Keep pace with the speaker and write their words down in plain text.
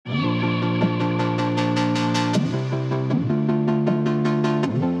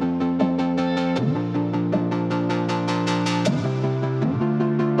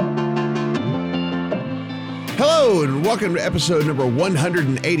Welcome to episode number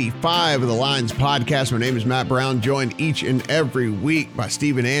 185 of the Lines Podcast. My name is Matt Brown, joined each and every week by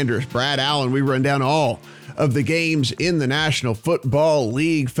Steven Andrus, Brad Allen. We run down all of the games in the National Football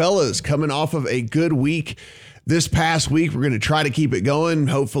League. Fellas, coming off of a good week this past week, we're going to try to keep it going.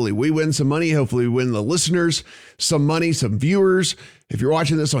 Hopefully we win some money. Hopefully we win the listeners some money, some viewers. If you're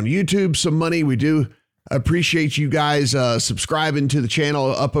watching this on YouTube, some money. We do appreciate you guys subscribing to the channel,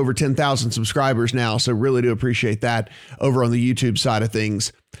 up over 10,000 subscribers now. So really do appreciate that over on the YouTube side of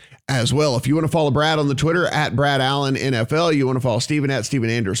things as well. If you want to follow Brad on the Twitter at Brad Allen NFL, you want to follow Steven at Steven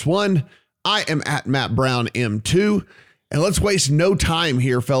Andrus 1. I am at Matt Brown M2. And let's waste no time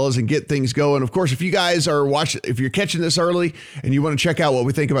here, fellas, and get things going. Of course, if you guys are watching, if you're catching this early and you want to check out what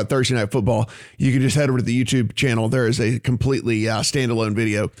we think about Thursday Night Football, you can just head over to the YouTube channel. There is a completely standalone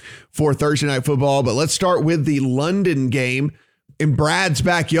video for Thursday Night Football. But let's start with the London game in Brad's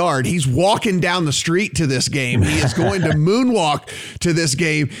backyard. He's walking down the street to this game. He is going to moonwalk to this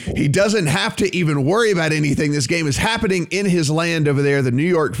game. He doesn't have to even worry about anything. This game is happening in his land over there, the New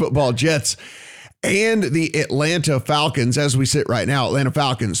York Football Jets and the Atlanta Falcons. As we sit right now, Atlanta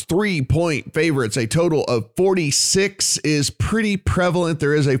Falcons 3-point favorites. A total of 46 is pretty prevalent.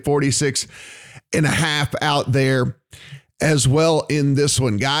 There is a 46.5 out there as well in this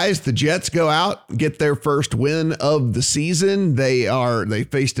one. Guys, the Jets go out, get their first win of the season. They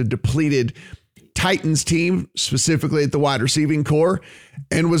faced a depleted Titans team, specifically at the wide receiving core,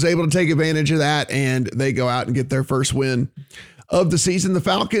 and was able to take advantage of that, and they go out and get their first win of the season. The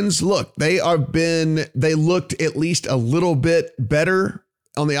Falcons, look, they looked at least a little bit better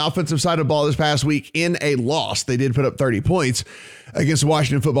on the offensive side of the ball this past week in a loss. They did put up 30 points against the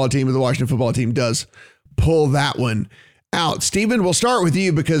Washington football team, and the Washington football team does pull that one out. Steven, we'll start with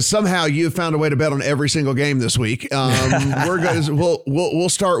you because somehow you've found a way to bet on every single game this week. We'll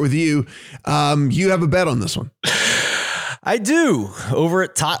start with you. You have a bet on this one. I do, over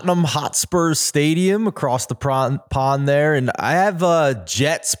at Tottenham Hotspur Stadium across the pond there. And I have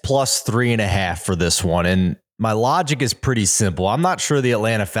Jets plus 3.5 for this one. And my logic is pretty simple. I'm not sure the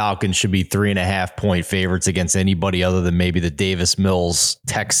Atlanta Falcons should be 3.5 point favorites against anybody other than maybe the Davis Mills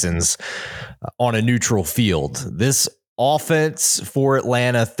Texans on a neutral field. This offense for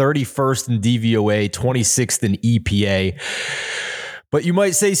Atlanta, 31st in DVOA, 26th in EPA. But you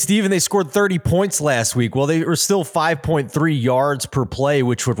might say, Steven, they scored 30 points last week. Well, they were still 5.3 yards per play,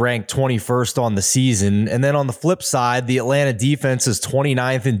 which would rank 21st on the season. And then on the flip side, the Atlanta defense is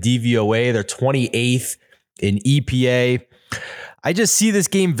 29th in DVOA. They're 28th in EPA. I just see this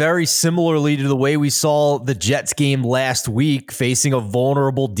game very similarly to the way we saw the Jets game last week, facing a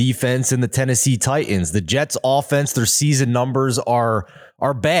vulnerable defense in the Tennessee Titans. The Jets offense, their season numbers are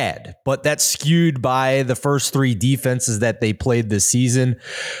bad, but that's skewed by the first three defenses that they played this season.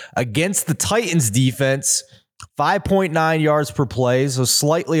 Against the Titans defense, 5.9 yards per play, so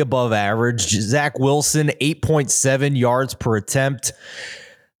slightly above average. Zach Wilson, 8.7 yards per attempt.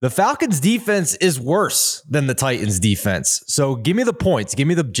 The Falcons defense is worse than the Titans defense. So give me the points. Give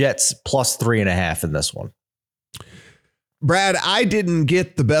me the Jets plus 3.5 in this one. Brad, I didn't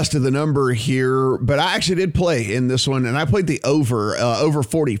get the best of the number here, but I actually did play in this one, and I played the over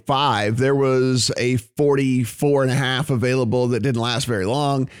 45. There was a 44.5 available that didn't last very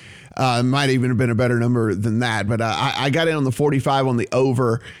long. Might even have been a better number than that, but I got in on the 45 on the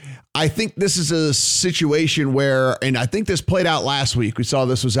over. I think this is a situation where, and I think this played out last week. We saw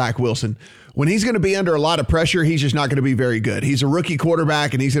this with Zach Wilson. When he's going to be under a lot of pressure, he's just not going to be very good. He's a rookie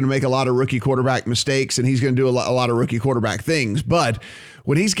quarterback, and he's going to make a lot of rookie quarterback mistakes, and he's going to do a lot of rookie quarterback things. But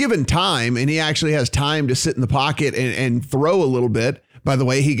when he's given time, and he actually has time to sit in the pocket and throw a little bit. By the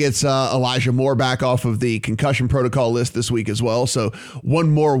way, he gets Elijah Moore back off of the concussion protocol list this week as well. So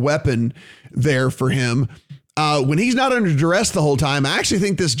one more weapon there for him. When he's not under duress the whole time, I actually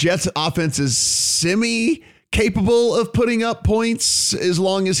think this Jets offense is semi-capable of putting up points as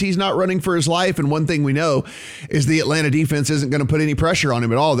long as he's not running for his life. And one thing we know is the Atlanta defense isn't going to put any pressure on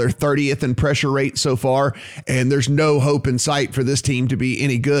him at all. They're 30th in pressure rate so far, and there's no hope in sight for this team to be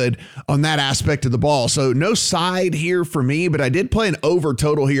any good on that aspect of the ball. So no side here for me, but I did play an over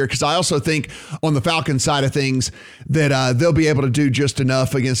total here because I also think on the Falcons side of things that they'll be able to do just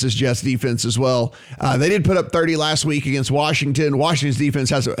enough against this Jets defense as well. They did put up 30 last week against Washington. Washington's defense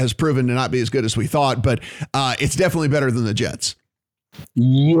has proven to not be as good as we thought, but it's definitely better than the Jets.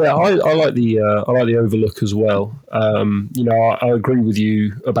 Yeah, I like the overlook as well. I agree with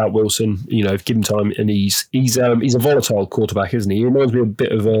you about Wilson. Give him time, and he's a volatile quarterback, isn't he? He reminds me a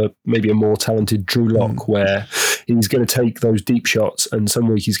bit of maybe a more talented Drew Lock, where he's going to take those deep shots, and some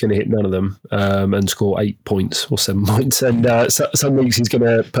week he's going to hit none of them and score 8 points or 7 points, and some weeks he's going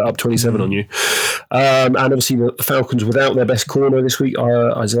to put up 27 on you. And obviously the Falcons without their best corner this week,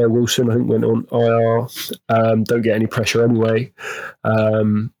 Isaiah Wilson, I think went on IR. Don't get any pressure anyway.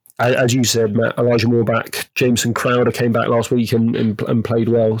 As you said, Matt, Elijah Moore back, Jameson Crowder came back last week and played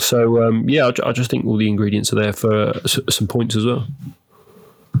well. So, I just think all the ingredients are there for some points as well.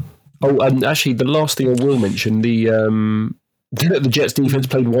 Oh, and actually, the last thing I will mention, the Jets defense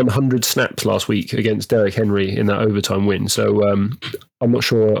played 100 snaps last week against Derrick Henry in that overtime win. So I'm not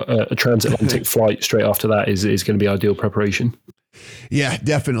sure a transatlantic flight straight after that is going to be ideal preparation. Yeah,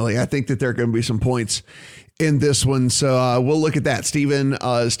 definitely. I think that there are going to be some points in this one. So we'll look at that. Steven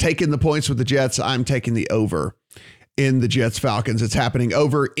is taking the points with the Jets. I'm taking the over in the Jets Falcons. It's happening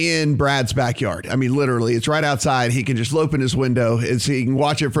over in Brad's backyard. I mean, literally, it's right outside. He can just open his window and he can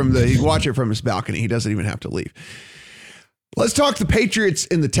watch it from his balcony. He doesn't even have to leave. Let's talk the Patriots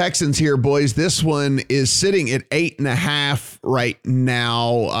and the Texans here, boys. This one is sitting at 8.5 right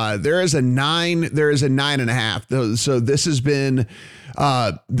now. There is a 9.5. So this has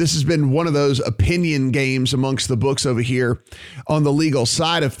been one of those opinion games amongst the books over here on the legal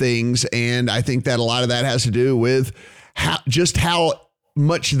side of things. And I think that a lot of that has to do with how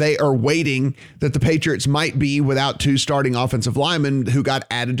much they are waiting that the Patriots might be without two starting offensive linemen who got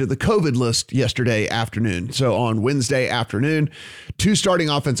added to the COVID list yesterday afternoon. So on Wednesday afternoon, two starting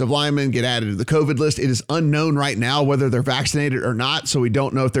offensive linemen get added to the COVID list. It is unknown right now whether they're vaccinated or not. So we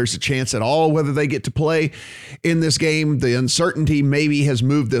don't know if there's a chance at all whether they get to play in this game. The uncertainty maybe has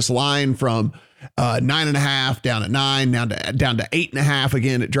moved this line from 9.5 down at 9, down to 8.5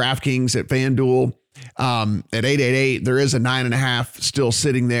 again at DraftKings, at FanDuel. At 888, there is a 9.5 still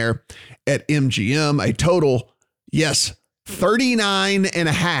sitting there at MGM. A total, yes,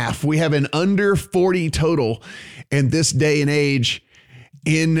 39.5. We have an under 40 total in this day and age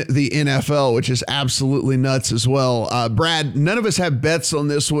in the NFL, which is absolutely nuts as well. Brad, none of us have bets on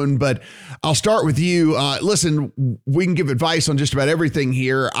this one, but I'll start with you. Listen, we can give advice on just about everything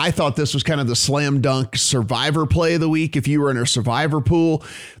here. I thought this was kind of the slam dunk survivor play of the week. If you were in a survivor pool,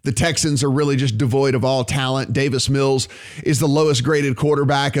 the Texans are really just devoid of all talent. Davis Mills is the lowest graded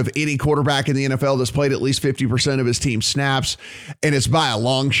quarterback of any quarterback in the NFL that's played at least 50% of his team snaps. And it's by a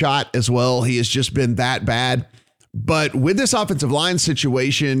long shot as well. He has just been that bad. But with this offensive line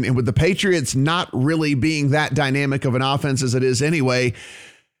situation and with the Patriots not really being that dynamic of an offense as it is anyway,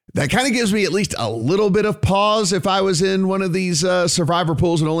 that kind of gives me at least a little bit of pause if I was in one of these survivor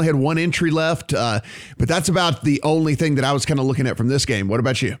pools and only had one entry left. But that's about the only thing that I was kind of looking at from this game. What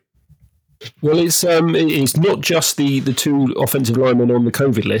about you? Well, it's not just the two offensive linemen on the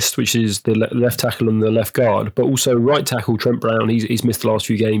COVID list, which is the left tackle and the left guard, but also right tackle Trent Brown. He's missed the last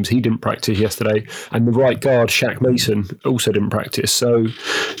few games. He didn't practice yesterday, and the right guard Shaq Mason also didn't practice. So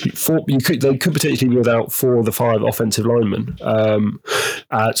they could potentially be without 4 of the 5 offensive linemen.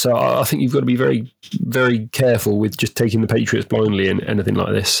 So I think you've got to be very, very careful with just taking the Patriots blindly in anything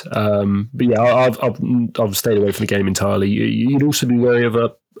like this. But yeah, I've stayed away from the game entirely. You'd also be wary of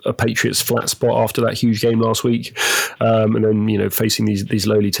a Patriots flat spot after that huge game last week, and then facing these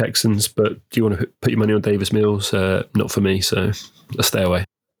lowly Texans. But do you want to put your money on Davis Mills? Not for me, so let's stay away.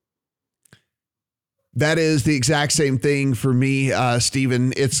 That is the exact same thing for me,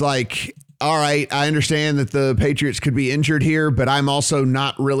 Steven. It's like, all right, I understand that the Patriots could be injured here, but I'm also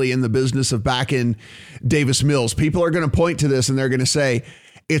not really in the business of backing Davis Mills. People are going to point to this and they're going to say,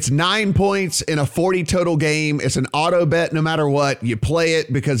 it's 9 points in a 40 total game. It's an auto bet no matter what. You play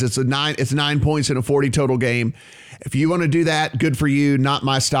it because it's 9 points in a 40 total game. If you want to do that, good for you. Not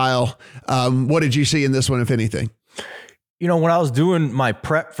my style. What did you see in this one, if anything? When I was doing my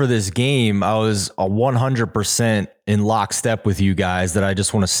prep for this game, I was 100% in lockstep with you guys that I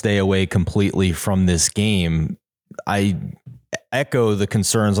just want to stay away completely from this game. I echo the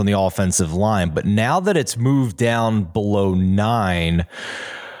concerns on the offensive line, but now that it's moved down below 9,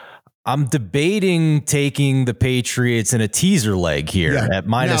 I'm debating taking the Patriots in a teaser leg here at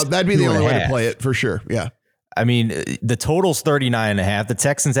minus. Now, that'd be the only way to play it for sure. Yeah. I mean, the total's 39.5. The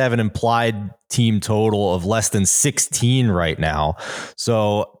Texans have an implied team total of less than 16 right now.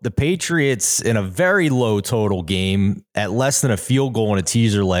 So the Patriots in a very low total game at less than a field goal in a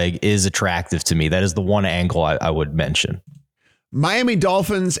teaser leg is attractive to me. That is the one angle I would mention. Miami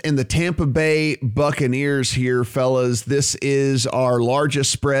Dolphins and the Tampa Bay Buccaneers here, fellas. This is our largest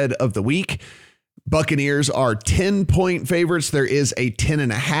spread of the week. Buccaneers are 10-point favorites. There is a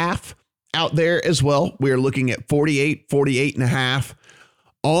 10.5 out there as well. We are looking at 48.5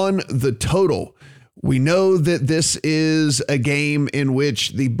 on the total. We know that this is a game in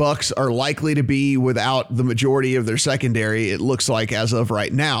which the Bucs are likely to be without the majority of their secondary, it looks like, as of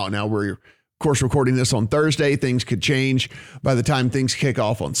right now. Now, we're, of course, recording this on Thursday. Things could change by the time things kick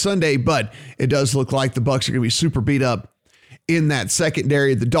off on Sunday, but it does look like the Bucs are going to be super beat up in that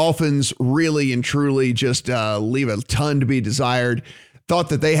secondary. The Dolphins really and truly just leave a ton to be desired. Thought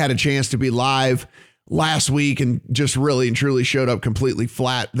that they had a chance to be live last week and just really and truly showed up completely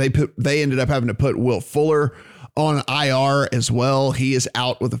flat. They ended up having to put Will Fuller on IR as well. He is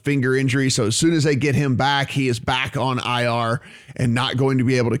out with a finger injury. So as soon as they get him back, he is back on IR and not going to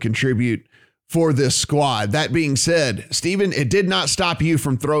be able to contribute for this squad. That being said, Steven, it did not stop you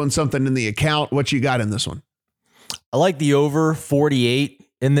from throwing something in the account. What you got in this one? I like the over 48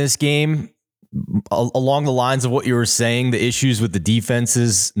 in this game. Along the lines of what you were saying, the issues with the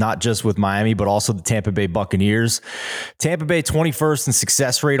defenses, not just with Miami, but also the Tampa Bay Buccaneers. Tampa Bay 21st in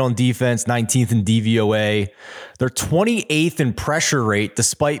success rate on defense, 19th in DVOA. They're 28th in pressure rate,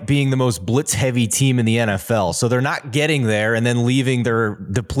 despite being the most blitz-heavy team in the NFL. So they're not getting there and then leaving their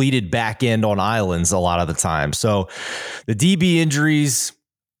depleted back end on islands a lot of the time. So the DB injuries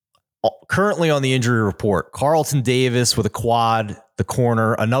currently on the injury report: Carlton Davis with a quad, the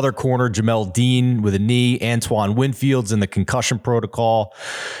corner, another corner, Jamel Dean with a knee, Antoine Winfield's in the concussion protocol.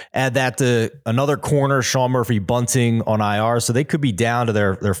 Add that to another corner, Sean Murphy-Bunting on IR. So they could be down to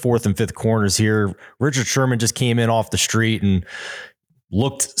their fourth and fifth corners here. Richard Sherman just came in off the street and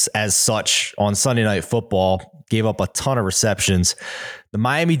looked as such on Sunday Night Football, gave up a ton of receptions. The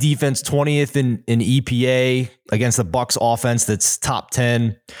Miami defense, 20th in EPA against the Bucs offense that's top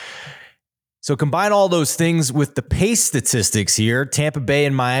 10. So combine all those things with the pace statistics here. Tampa Bay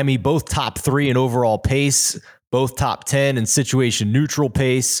and Miami, both top 3 in overall pace, both top 10 in situation neutral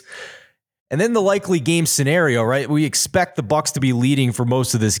pace. And then the likely game scenario, right? We expect the Bucs to be leading for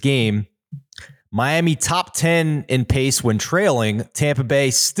most of this game. Miami top 10 in pace when trailing. Tampa Bay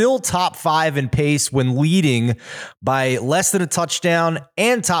still top 5 in pace when leading by less than a touchdown,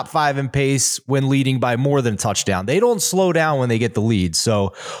 and top 5 in pace when leading by more than a touchdown. They don't slow down when they get the lead.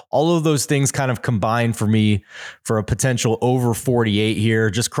 So all of those things kind of combine for me for a potential over 48 here.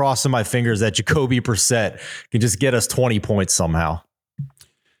 Just crossing my fingers that Jacoby Brissett can just get us 20 points somehow.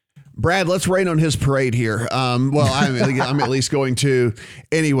 Brad, let's rain on his parade here. I'm at least going to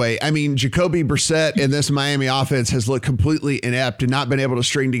anyway. I mean, Jacoby Brissett and this Miami offense has looked completely inept and not been able to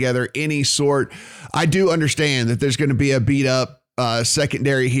string together any sort. I do understand that there's going to be a beat up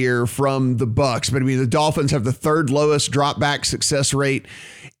secondary here from the Bucs, but I mean, the Dolphins have the third lowest drop back success rate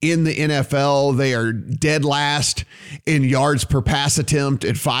in the NFL. They are dead last in yards per pass attempt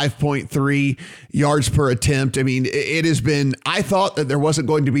at 5.3 yards per attempt. I mean, it has been, I thought that there wasn't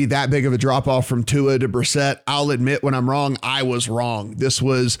going to be that big of a drop off from Tua to Brissett. I'll admit when I'm wrong, I was wrong. This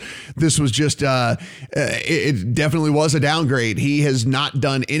was just, it definitely was a downgrade. He has not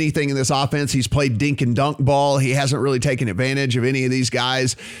done anything in this offense. He's played dink and dunk ball. He hasn't really taken advantage of any of these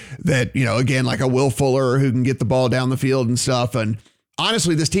guys that, you know, again, like a Will Fuller who can get the ball down the field and stuff. And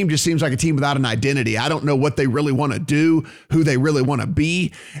honestly, this team just seems like a team without an identity. I don't know what they really want to do, who they really want to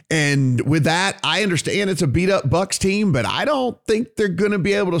be. And with that, I understand it's a beat up Bucs team, but I don't think they're going to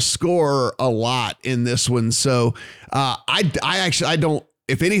be able to score a lot in this one. So I don't,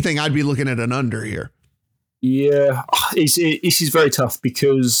 if anything, I'd be looking at an under here. Yeah, this is very tough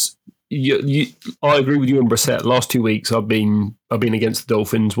because I agree with you on Brissett. Last 2 weeks, I've been against the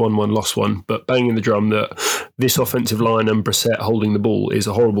Dolphins, won one, lost one, but banging the drum that this offensive line and Brissett holding the ball is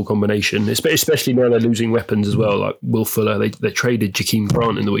a horrible combination, especially now they're losing weapons as well, like Will Fuller. They traded Jakeem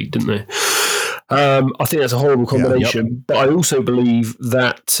Grant in the week, didn't they? I think that's a horrible combination, yeah, yep. But I also believe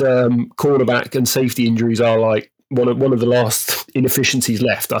that cornerback and safety injuries are like one of the last inefficiencies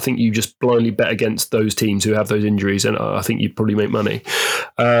left. I think you just blindly bet against those teams who have those injuries, and I think you'd probably make money.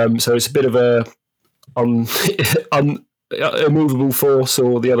 So it's a bit of a immovable force,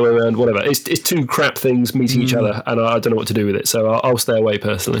 or the other way around, whatever. It's two crap things meeting each other, and I don't know what to do with it. So I'll stay away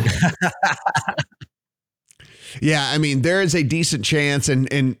personally. Yeah, I mean, there is a decent chance,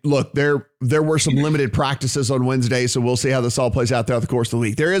 and look, there were some limited practices on Wednesday, so we'll see how this all plays out throughout the course of the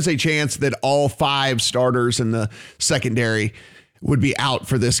week. There is a chance that all 5 starters in the secondary would be out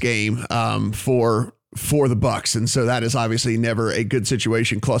for this game for the Bucs, and so that is obviously never a good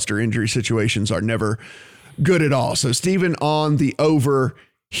situation. Cluster injury situations are never good at all. So Steven on the over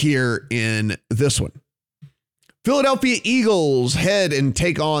here in this one. Philadelphia Eagles head and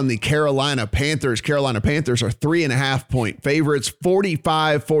take on the Carolina Panthers. Carolina Panthers are 3.5 point favorites,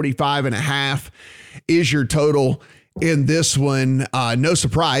 45.5. is your total in this one. No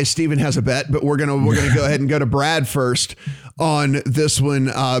surprise, Steven has a bet, but we're gonna go ahead and go to Brad first on this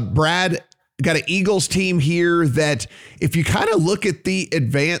one. Brad got an Eagles team here that, if you kind of look at the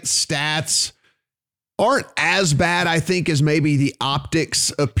advanced stats, aren't as bad, I think, as maybe the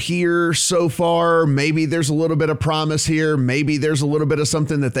optics appear so far. Maybe there's a little bit of promise here. Maybe there's a little bit of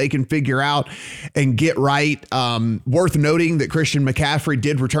something that they can figure out and get right. Worth noting that Christian McCaffrey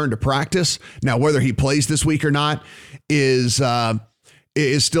did return to practice. Now, whether he plays this week or not is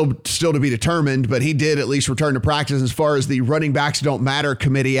still to be determined, but he did at least return to practice. As far as the running backs don't matter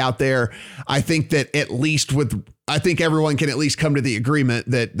committee out there, I think that I think everyone can at least come to the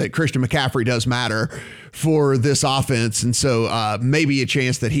agreement that Christian McCaffrey does matter for this offense. And so maybe a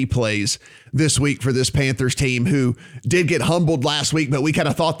chance that he plays this week for this Panthers team, who did get humbled last week, but we kind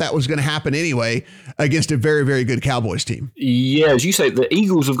of thought that was going to happen anyway against a very, very good Cowboys team. Yeah, as you say, the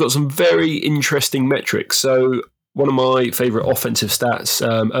Eagles have got some very interesting metrics. So one of my favorite offensive stats,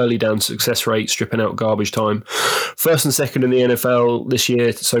 early down success rate, stripping out garbage time. First and second in the NFL this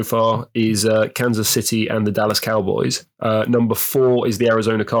year so far is Kansas City and the Dallas Cowboys. Number 4 is the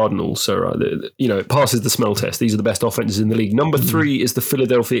Arizona Cardinals. So, it passes the smell test. These are the best offenses in the league. Number 3 is the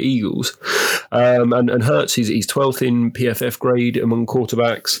Philadelphia Eagles. And Hurts, he's 12th in PFF grade among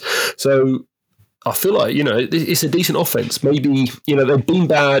quarterbacks. So I feel like, it's a decent offense. Maybe, they've been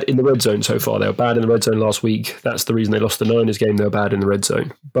bad in the red zone so far. They were bad in the red zone last week. That's the reason they lost the Niners game. They were bad in the red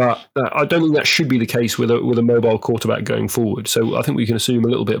zone. But I don't think that should be the case with a mobile quarterback going forward. So I think we can assume a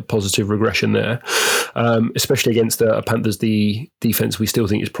little bit of positive regression there, especially against a Panthers defense we still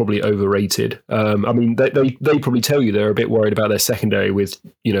think is probably overrated. They probably tell you they're a bit worried about their secondary with,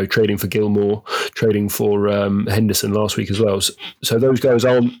 trading for Gilmore, trading for Henderson last week as well. So those guys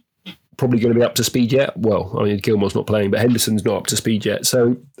aren't probably going to be up to speed yet. Well, Gilmore's not playing, but Henderson's not up to speed yet.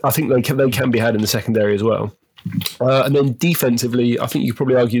 So I think they can be had in the secondary as well. And then defensively, I think you could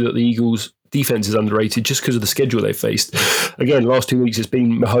probably argue that the Eagles' defense is underrated just because of the schedule they've faced. Again, last 2 weeks it's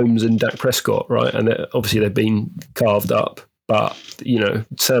been Mahomes and Dak Prescott, right? And obviously they've been carved up. But,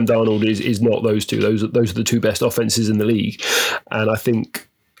 Sam Darnold is not those two. Those are the two best offenses in the league. And I think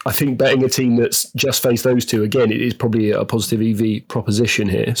betting a team that's just faced those two, again, it is probably a positive EV proposition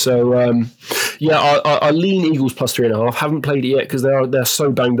here. So, I lean Eagles plus 3.5. Haven't played it yet because they're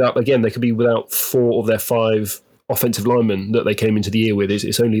so banged up. Again, they could be without 4 of their 5 offensive linemen that they came into the year with.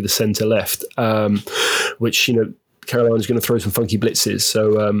 It's only the centre left, which, Carolina's going to throw some funky blitzes.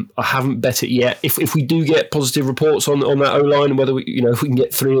 So I haven't bet it yet. If we do get positive reports on that O-line and whether if we can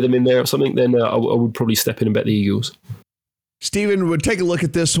get 3 of them in there or something, then I would probably step in and bet the Eagles. Steven would take a look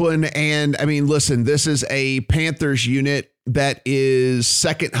at this one. And listen, this is a Panthers unit that is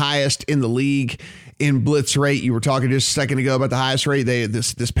second highest in the league in blitz rate. You were talking just a second ago about the highest rate.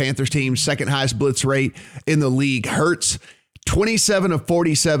 This Panthers team, second highest blitz rate in the league. Hurts 27 of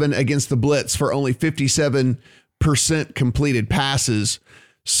 47 against the blitz for only 57% completed passes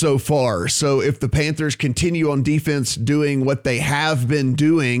so far. So if the Panthers continue on defense doing what they have been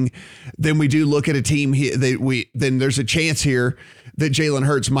doing, then we do look at a team here then there's a chance here that Jalen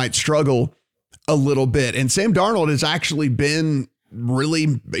Hurts might struggle a little bit. And Sam Darnold has actually been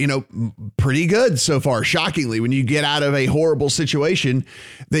really, pretty good so far. Shockingly, when you get out of a horrible situation,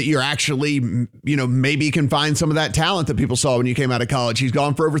 that you're actually, maybe can find some of that talent that people saw when you came out of college. He's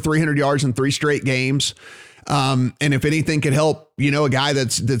gone for over 300 yards in 3 straight games. And if anything could help, a guy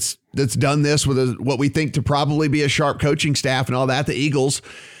that's done this with what we think to probably be a sharp coaching staff and all that, the Eagles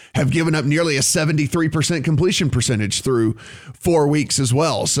have given up nearly a 73% completion percentage through 4 weeks as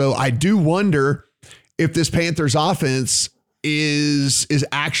well. So I do wonder if this Panthers offense is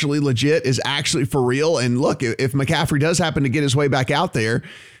actually legit, is actually for real. And look, if McCaffrey does happen to get his way back out there,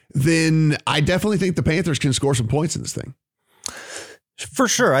 then I definitely think the Panthers can score some points in this thing. For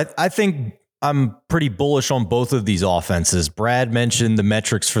sure. I think I'm pretty bullish on both of these offenses. Brad mentioned the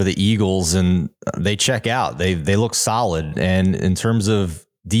metrics for the Eagles, and they check out. They look solid. And in terms of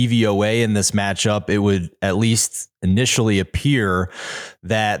DVOA in this matchup, it would at least initially appear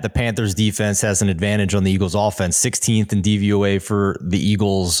that the Panthers defense has an advantage on the Eagles offense. 16th in DVOA for the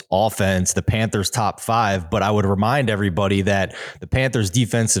Eagles offense, the Panthers top 5. But I would remind everybody that the Panthers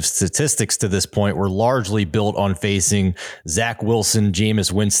defensive statistics to this point were largely built on facing Zach Wilson,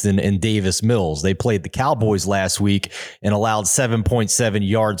 Jameis Winston, and Davis Mills. They played the Cowboys last week and allowed 7.7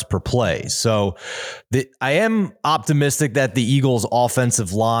 yards per play. So I am optimistic that the Eagles offensive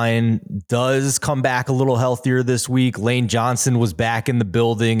offensive line does come back a little healthier this week. Lane Johnson was back in the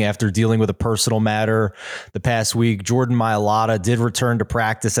building after dealing with a personal matter the past week. Jordan Mailata did return to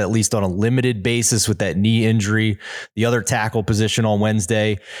practice, at least on a limited basis, with that knee injury, the other tackle position on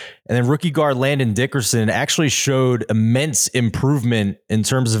Wednesday. And then rookie guard Landon Dickerson actually showed immense improvement in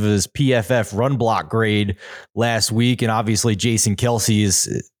terms of his PFF run block grade last week. And obviously Jason Kelce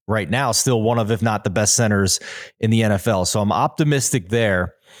is right now still one of, if not the best centers in the NFL. So I'm optimistic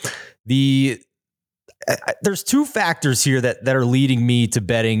there. There's two factors here that are leading me to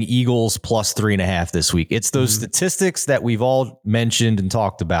betting Eagles plus 3.5 this week. It's those statistics that we've all mentioned and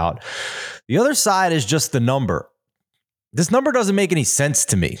talked about. The other side is just the number. This number doesn't make any sense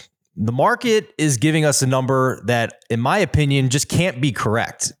to me. The market is giving us a number that, in my opinion, just can't be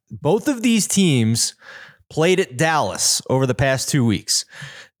correct. Both of these teams played at Dallas over the past 2 weeks.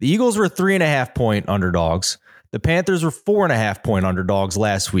 The Eagles were 3.5-point underdogs. The Panthers were 4.5-point underdogs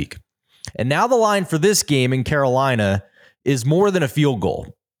last week. And now the line for this game in Carolina is more than a field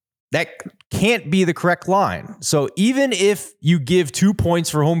goal. That can't be the correct line. So even if you give 2 points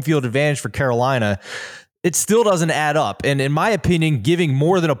for home field advantage for Carolina, it still doesn't add up. And in my opinion, giving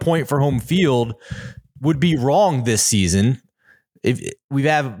more than a point for home field would be wrong this season. If we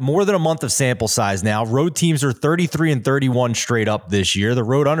have more than a month of sample size now, road teams are 33-31 straight up this year. The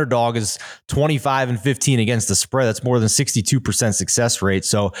road underdog is 25-15 against the spread. That's more than 62% success rate.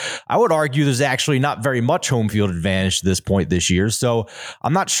 So I would argue there's actually not very much home field advantage to this point this year. So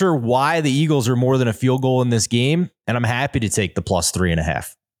I'm not sure why the Eagles are more than a field goal in this game, and I'm happy to take the plus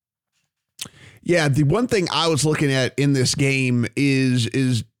 3.5. Yeah, the one thing I was looking at in this game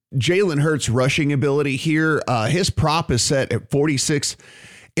is Jalen Hurts' rushing ability here. His prop is set at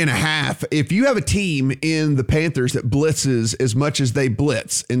 46.5. If you have a team in the Panthers that blitzes as much as they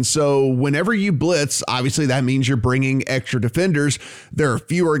blitz, and so whenever you blitz, obviously that means you're bringing extra defenders. There are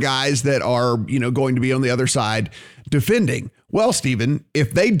fewer guys that are, going to be on the other side defending. Well, Stephen,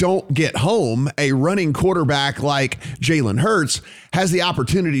 if they don't get home, a running quarterback like Jalen Hurts has the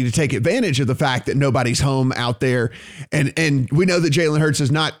opportunity to take advantage of the fact that nobody's home out there. And we know that Jalen Hurts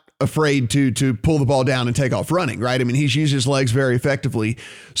is not afraid to pull the ball down and take off running, right? I mean, he's used his legs very effectively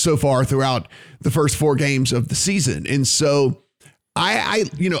so far throughout the first 4 games of the season. And so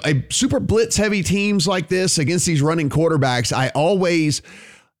a super blitz heavy teams like this against these running quarterbacks, I always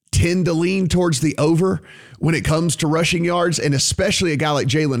tend to lean towards the over when it comes to rushing yards, and especially a guy like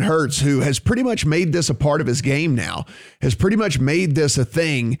Jalen Hurts, who has pretty much made this a part of his game now, has pretty much made this a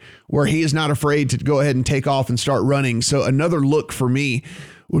thing where he is not afraid to go ahead and take off and start running. So another look for me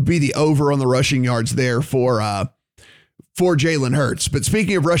would be the over on the rushing yards there for Jalen Hurts. But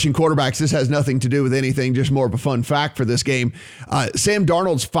speaking of rushing quarterbacks, this has nothing to do with anything, just more of a fun fact for this game. Sam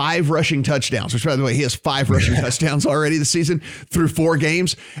Darnold's 5 rushing touchdowns, which, by the way, he has 5 rushing touchdowns already this season through 4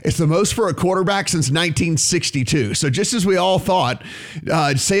 games. It's the most for a quarterback since 1962. So just as we all thought,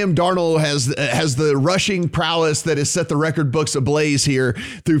 Sam Darnold has the rushing prowess that has set the record books ablaze here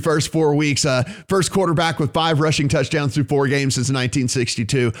through first 4 weeks. First quarterback with 5 rushing touchdowns through 4 games since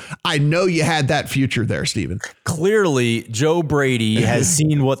 1962. I know you had that future there, Stephen. Clearly, Joe Brady has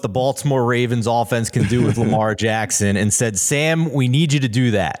seen what the Baltimore Ravens offense can do with Lamar Jackson and said, Sam, we need you to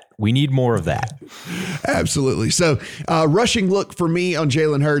do that. We need more of that. Absolutely. So rushing look for me on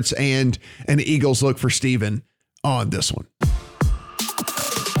Jalen Hurts and an Eagles look for Steven on this one.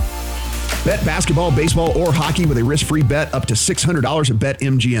 Bet basketball, baseball, or hockey with a risk-free bet up to $600 at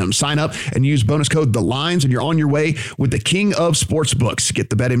BetMGM. Sign up and use bonus code THELINES, and you're on your way with the king of sportsbooks. Get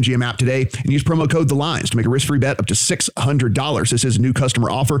the BetMGM app today and use promo code THELINES to make a risk-free bet up to $600. This is a new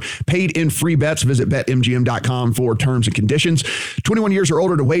customer offer. Paid in free bets. Visit BetMGM.com for terms and conditions. 21 years or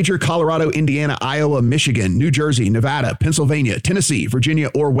older to wager. Colorado, Indiana, Iowa, Michigan, New Jersey, Nevada, Pennsylvania, Tennessee,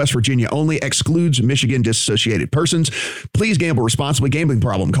 Virginia, or West Virginia only. Excludes Michigan disassociated persons. Please gamble responsibly. Gambling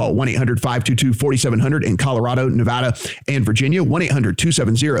problem? Call 1-800-522-4700 in Colorado, Nevada, and Virginia.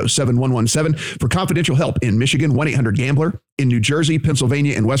 1-800-270-7117 for confidential help in Michigan. 1-800-GAMBLER in New Jersey,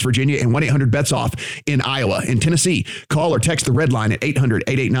 Pennsylvania, and West Virginia, and 1-800-BETS-OFF in Iowa. In Tennessee, call or text the red line at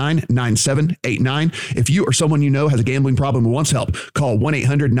 800-889-9789. If you or someone you know has a gambling problem and wants help, call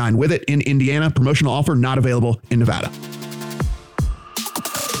 1-800-9-WITH-IT. In Indiana, promotional offer not available in Nevada.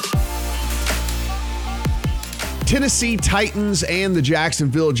 Tennessee Titans and the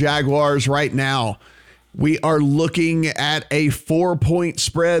Jacksonville Jaguars right now. We are looking at a 4-point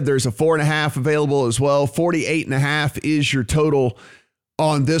spread. There's a 4.5 available as well. 48.5 is your total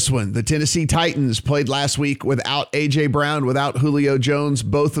on this one. The Tennessee Titans played last week without A.J. Brown, without Julio Jones.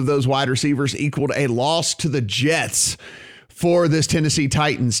 Both of those wide receivers equaled a loss to the Jets for this Tennessee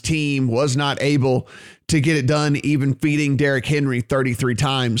Titans team, was not able to get it done, even feeding Derrick Henry 33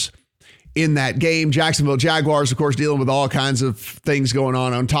 times in that game. Jacksonville Jaguars, of course, dealing with all kinds of things going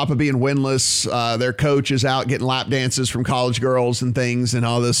on top of being winless. Their coach is out getting lap dances from college girls and things and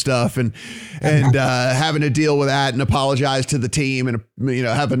all this stuff, and having to deal with that and apologize to the team, and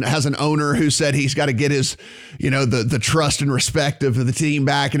has an owner who said he's got to get his the trust and respect of the team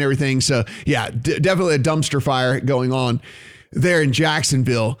back and everything. So yeah, definitely a dumpster fire going on there in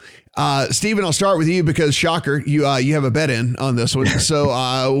Jacksonville. Steven, I'll start with you because shocker, you have a bet in on this one.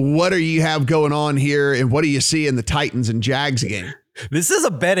 So what do you have going on here, and what do you see in the Titans and Jags game? This is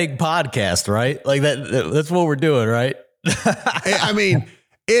a betting podcast, right? Like that's what we're doing, right? I mean,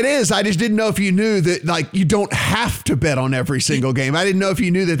 it is. I just didn't know if you knew that, like, you don't have to bet on every single game. I didn't know if you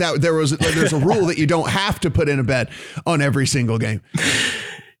knew that there's a rule that you don't have to put in a bet on every single game.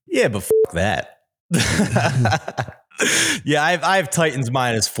 Yeah, but that. Yeah, I have Titans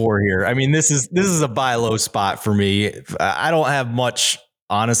 -4 here. I mean, this is a buy low spot for me. I don't have much.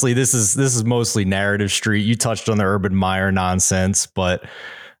 Honestly, this is mostly narrative street. You touched on the Urban Meyer nonsense, but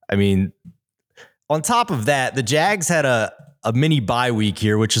I mean, on top of that, the Jags had a mini bye week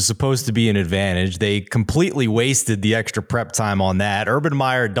here, which is supposed to be an advantage. They completely wasted the extra prep time on that. Urban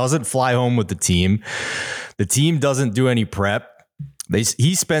Meyer doesn't fly home with the team. The team doesn't do any prep.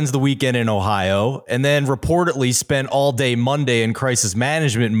 He spends the weekend in Ohio and then reportedly spent all day Monday in crisis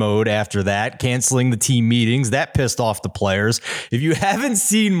management mode after that, canceling the team meetings. That pissed off the players. If you haven't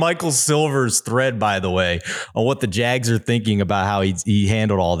seen Michael Silver's thread, by the way, on what the Jags are thinking about how he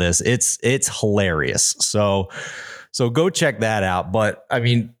handled all this, it's hilarious. So go check that out. But I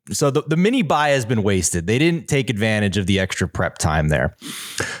mean, so the mini buy has been wasted. They didn't take advantage of the extra prep time there.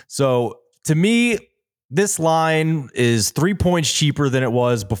 So to me, this line is 3 points cheaper than it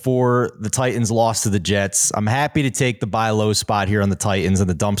was before the Titans lost to the Jets. I'm happy to take the buy low spot here on the Titans and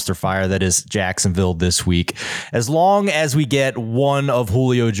the dumpster fire that is Jacksonville this week, as long as we get one of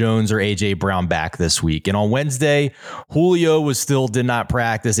Julio Jones or AJ Brown back this week. And on Wednesday, Julio did not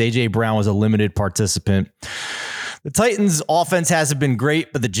practice. AJ Brown was a limited participant. The Titans offense hasn't been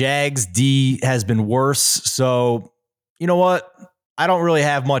great, but the Jags D has been worse. So you know what? I don't really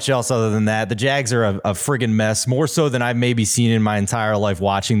have much else other than that. The Jags are a friggin' mess, more so than I've maybe seen in my entire life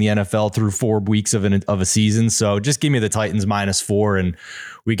watching the NFL through 4 weeks of a season. So just give me the Titans -4, and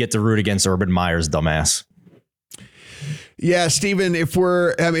we get to root against Urban Meyer's dumbass. Yeah, Steven,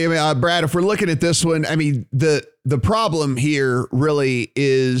 Brad, if we're looking at this one, I mean, the problem here really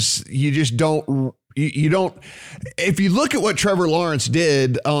is you just don't. You don't. If you look at what Trevor Lawrence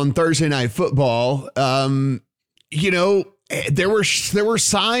did on Thursday Night Football, there were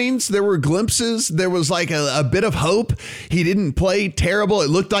signs, there were glimpses, there was like a bit of hope. He didn't play terrible. It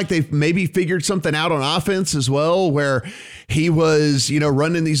looked like they've maybe figured something out on offense as well, where he was,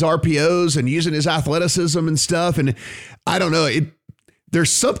 running these RPOs and using his athleticism and stuff. And I don't know,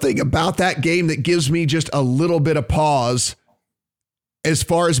 there's something about that game that gives me just a little bit of pause as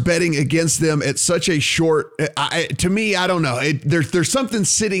far as betting against them at such a short, to me, I don't know. There's something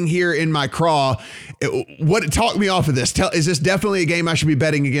sitting here in my craw. Talk me off of this. Is this definitely a game I should be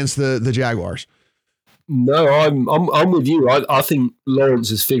betting against the Jaguars? No, I'm with you. I think Lawrence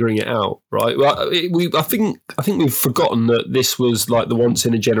is figuring it out, right? Well, I think we've forgotten that this was like the once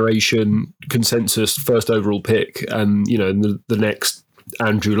in a generation consensus first overall pick, and the next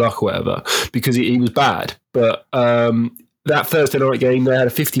Andrew Luck or whatever, because he was bad, but. That Thursday night game, they had a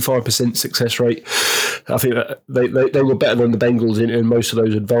 55% success rate. I think they were better than the Bengals in most of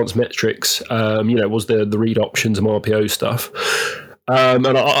those advanced metrics. It was the read options and RPO stuff. And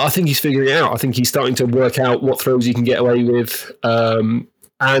I think he's figuring it out. I think he's starting to work out what throws he can get away with.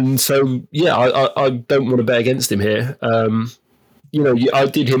 And so, yeah, I don't want to bet against him here. I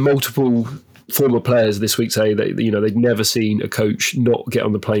did hear multiple former players this week say that they'd never seen a coach not get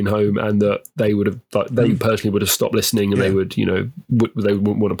on the plane home, and that they would have, they personally would have stopped listening, and they would, they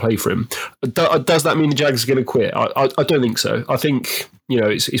wouldn't want to play for him. Does that mean the Jags are going to quit? I don't think so. I think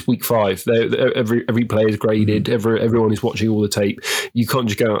it's week 5. Every player is graded. Everyone is watching all the tape. You can't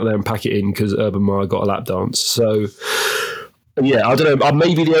just go out there and pack it in because Urban Meyer got a lap dance. So. Yeah, I don't know.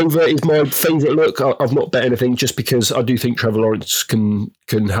 Maybe the over is my favourite look. I've not bet anything just because I do think Trevor Lawrence can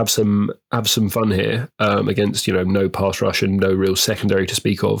have some fun here against no pass rush and no real secondary to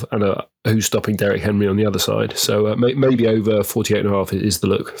speak of, and who's stopping Derrick Henry on the other side. So maybe over 48.5 is the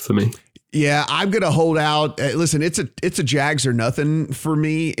look for me. Yeah, I'm going to hold out. Listen, it's a Jags or nothing for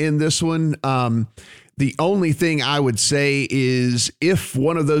me in this one. The only thing I would say is if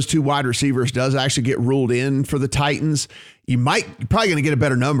one of those two wide receivers does actually get ruled in for the Titans, you're probably going to get a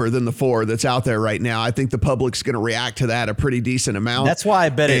better number than the 4 that's out there right now. I think the public's going to react to that a pretty decent amount. That's why I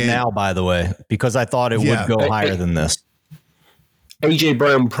bet it now, by the way, because I thought it would go higher than this. AJ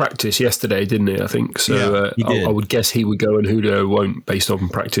Brown practiced yesterday, didn't he? I think so. I would guess he would go and Julio won't, based on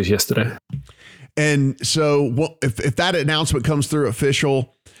practice yesterday. And so, if that announcement comes through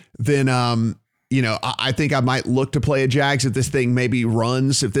official, then I think I might look to play a Jags if this thing maybe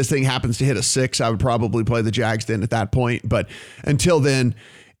runs. If this thing happens to hit a 6, I would probably play the Jags then at that point. But until then,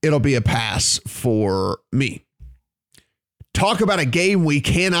 it'll be a pass for me. Talk about a game we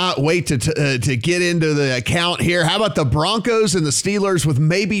cannot wait to get into the account here. How about the Broncos and the Steelers with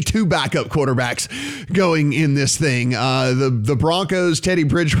maybe 2 backup quarterbacks going in this thing? The Broncos, Teddy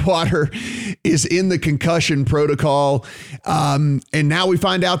Bridgewater is in the concussion protocol. And now we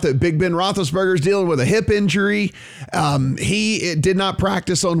find out that Big Ben Roethlisberger is dealing with a hip injury. He did not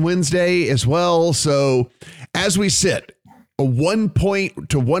practice on Wednesday as well. So as we sit, a 1 point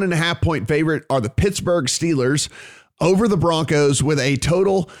to 1.5 point favorite are the Pittsburgh Steelers over the Broncos with a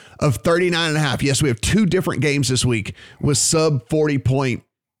total of 39.5. Yes, we have 2 different games this week with sub 40 point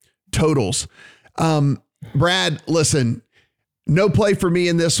totals. Brad, listen, no play for me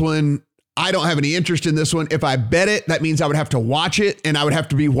in this one. I don't have any interest in this one. If I bet it, that means I would have to watch it, and I would have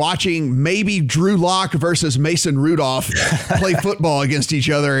to be watching maybe Drew Lock versus Mason Rudolph play football against each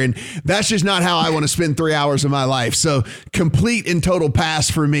other, and that's just not how I want to spend 3 hours of my life. So complete and total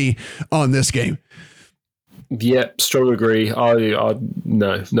pass for me on this game. Yeah, strong agree.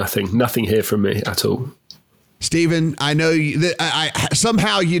 No, nothing here from me at all. Stephen, I know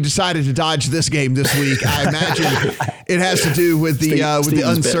somehow you decided to dodge this game this week. I imagine it has to do with the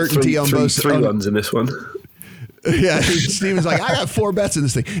uncertainty on both three runs in this one. Yeah, Stephen's like, I got 4 bets in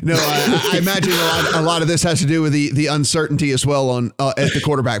this thing. No, I imagine a lot of this has to do with the uncertainty as well on at the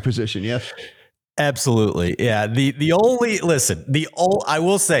quarterback position. Yes. Absolutely. Yeah. I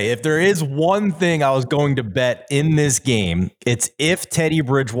will say, if there is one thing I was going to bet in this game, it's if Teddy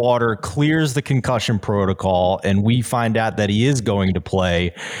Bridgewater clears the concussion protocol and we find out that he is going to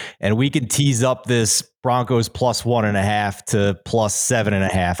play, and we can tease up this Broncos plus 1.5 to plus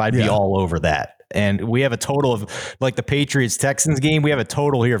 7.5. I'd be all over that. And we have a total of, like the Patriots-Texans game, we have a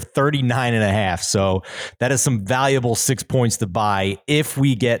total here of 39.5. So that is some valuable 6 points to buy if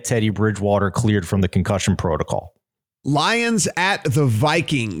we get Teddy Bridgewater cleared from the concussion protocol. Lions at the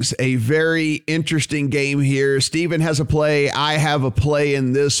Vikings, a very interesting game here. Steven has a play. I have a play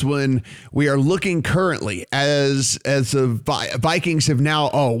in this one. We are looking currently as the Vikings have now,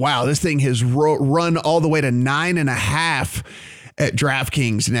 this thing has run all the way to 9.5 at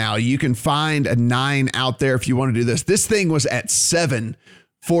DraftKings now. You can find a 9 out there if you want to do this. This thing was at 7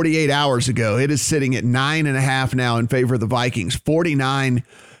 48 hours ago. It is sitting at 9.5 now in favor of the Vikings.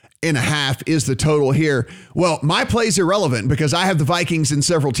 49.5 is the total here. Well, my play's irrelevant because I have the Vikings in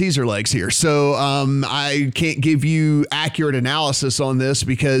several teaser legs here. So I can't give you accurate analysis on this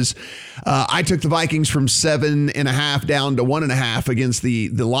because I took the Vikings from 7.5 down to 1.5 against the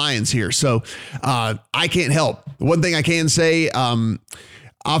Lions here. So I can't help. One thing I can say,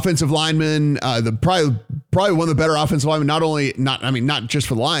 offensive lineman, probably one of the better offensive linemen, not just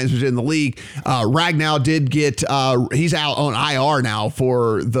for the Lions, but in the league. Ragnow did get, he's out on IR now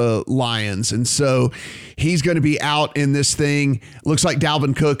for the Lions. And so he's going to be out in this thing. Looks like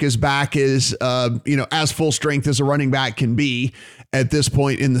Dalvin Cook is back as full strength as a running back can be at this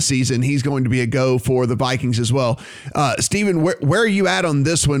point in the season. He's going to be a go for the Vikings as well. Steven, where are you at on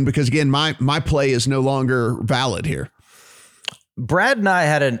this one? Because again, my play is no longer valid here. Brad and I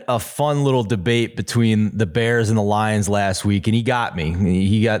had a fun little debate between the Bears and the Lions last week, and he got me.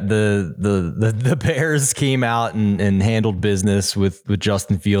 He got the Bears came out and handled business with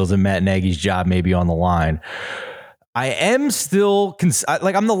Justin Fields and Matt Nagy's job maybe on the line. I am still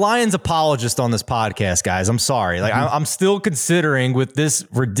I'm the Lions apologist on this podcast, guys. I'm sorry. I'm still considering with this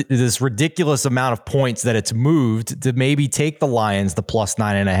ridiculous amount of points that it's moved to maybe take the Lions, the plus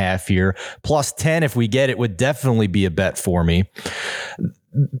 9.5 here, plus 10 if we get it would definitely be a bet for me.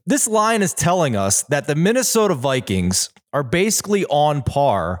 This line is telling us that the Minnesota Vikings are basically on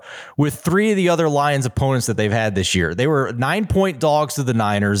par with 3 of the other Lions opponents that they've had this year. They were 9-point dogs to the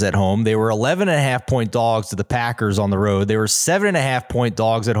Niners at home. They were 11.5-point dogs to the Packers on the road. They were 7.5-point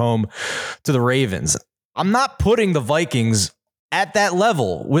dogs at home to the Ravens. I'm not putting the Vikings at that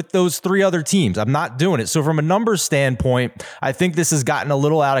level with those 3 other teams. I'm not doing it. So from a numbers standpoint, I think this has gotten a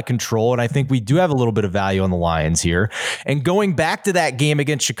little out of control, and I think we do have a little bit of value on the Lions here. And going back to that game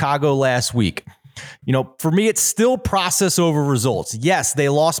against Chicago last week, For me, it's still process over results. Yes, they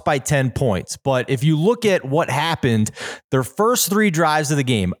lost by 10 points, but if you look at what happened, their first 3 drives of the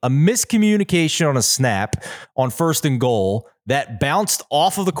game, a miscommunication on a snap on 1st and goal that bounced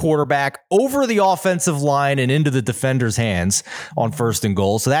off of the quarterback over the offensive line and into the defender's hands on 1st and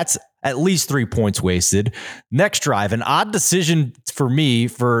goal. So that's at least 3 points wasted. Next drive, an odd decision for me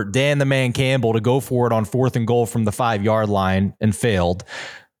for Dan the Man Campbell to go for it on 4th and goal from the 5-yard line and failed.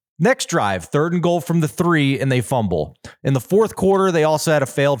 Next drive, 3rd and goal from the 3, and they fumble. In the 4th quarter, they also had a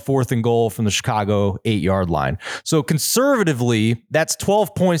failed 4th and goal from the Chicago 8-yard line. So conservatively, that's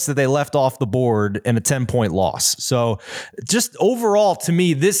 12 points that they left off the board and a 10-point loss. So just overall, to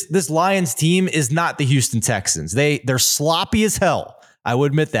me, this Lions team is not the Houston Texans. They're sloppy as hell. I will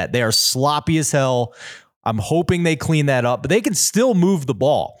admit that. They are sloppy as hell. I'm hoping they clean that up, but they can still move the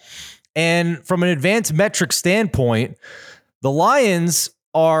ball. And from an advanced metric standpoint, the Lions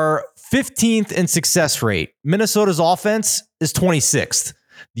are 15th in success rate. Minnesota's offense is 26th.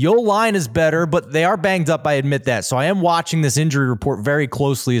 The O-line is better, but they are banged up, I admit that. So I am watching this injury report very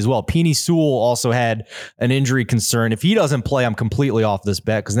closely as well. Penei Sewell also had an injury concern. If he doesn't play, I'm completely off this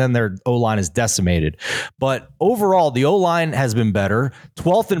bet because then their O-line is decimated. But overall, the O-line has been better.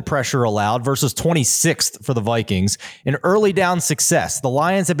 12th in pressure allowed versus 26th for the Vikings. In early down success, the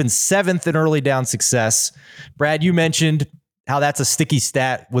Lions have been 7th in early down success. Brad, you mentioned how that's a sticky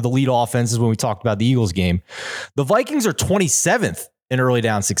stat with elite offenses when we talked about the Eagles game. The Vikings are 27th in early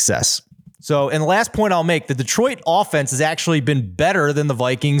down success. So, and the last point I'll make, the Detroit offense has actually been better than the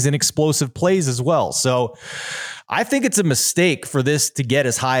Vikings in explosive plays as well. So I think it's a mistake for this to get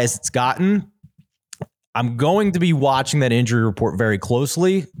as high as it's gotten. I'm going to be watching that injury report very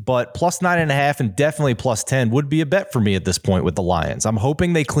closely, but plus 9.5 and definitely plus 10 would be a bet for me at this point with the Lions. I'm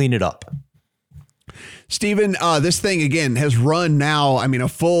hoping they clean it up. Steven, this thing again has run now, a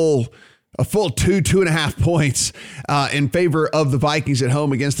full 2.5 points in favor of the Vikings at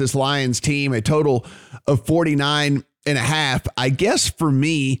home against this Lions team, a total of 49.5. I guess for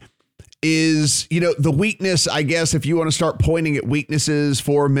me is, the weakness, I guess, if you want to start pointing at weaknesses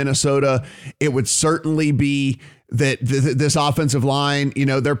for Minnesota, it would certainly be that this offensive line,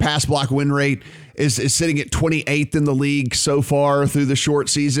 their pass block win rate is sitting at 28th in the league so far through the short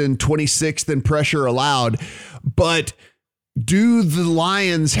season, 26th in pressure allowed. But do the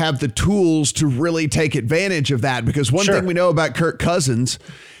Lions have the tools to really take advantage of that? Because one thing we know about Kirk Cousins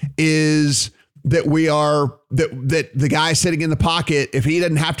is that that the guy sitting in the pocket, if he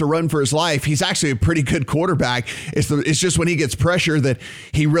doesn't have to run for his life, he's actually a pretty good quarterback. It's just when he gets pressure that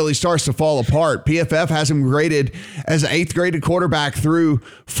he really starts to fall apart. PFF has him graded as an 8th graded quarterback through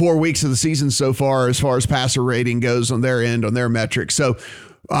 4 weeks of the season so far as passer rating goes on their end, on their metrics. So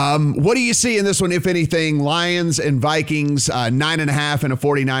what do you see in this one, if anything? Lions and Vikings, 9.5 and a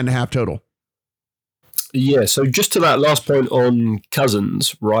 49.5 total. Yeah, so just to that last point on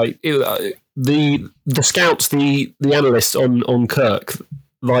Cousins, right? The scouts, the analysts on Kirk,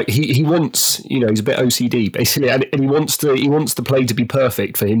 like he wants, he's a bit OCD basically, and he wants the play to be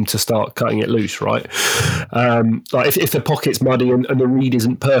perfect for him to start cutting it loose, right? Like if the pocket's muddy and the read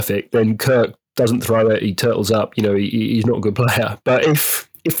isn't perfect, then Kirk doesn't throw it, he turtles up, he's not a good player. But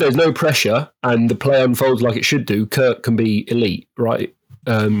if there's no pressure and the play unfolds like it should do, Kirk can be elite, right?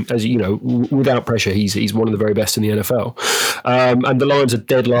 As you know, without pressure, he's one of the very best in the NFL. And the Lions are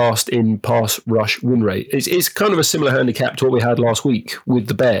dead last in pass rush win rate. It's kind of a similar handicap to what we had last week with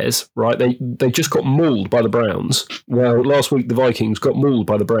the Bears, right? They just got mauled by the Browns. Well, last week the Vikings got mauled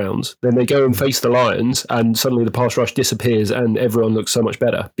by the Browns. Then they go and face the Lions, and suddenly the pass rush disappears, and everyone looks so much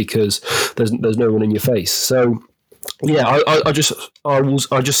better because there's no one in your face. So. Yeah, I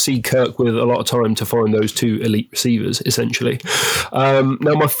just see Kirk with a lot of time to find those 2 elite receivers, essentially. Now,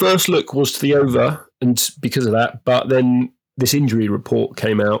 my first look was to the over, and because of that, but then this injury report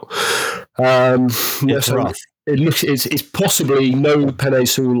came out. It's possibly no Penei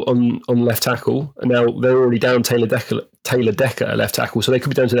Sewell on left tackle. Now they're already down Taylor Decker at left tackle, so they could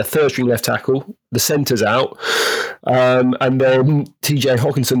be down to their 3rd string left tackle. The center's out, and then TJ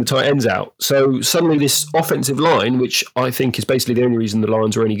Hockenson, the tight end's out. So suddenly this offensive line, which I think is basically the only reason the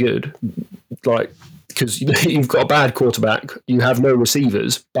Lions are any good, like because you've got a bad quarterback, you have no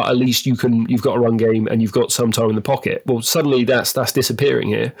receivers, but at least you've got a run game and you've got some time in the pocket. Well, suddenly that's disappearing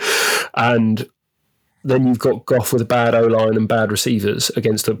here, and then you've got Goff with a bad O-line and bad receivers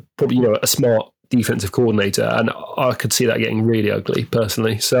against a smart defensive coordinator, and I could see that getting really ugly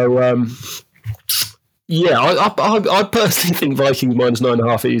personally. So I personally think Vikings minus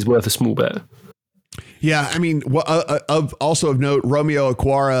 9.5 is worth a small bet. Yeah, I mean, also of note, Romeo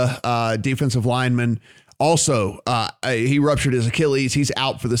Okwara, defensive lineman, also, he ruptured his Achilles. He's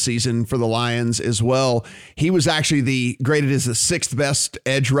out for the season for the Lions as well. He was actually graded as the 6th best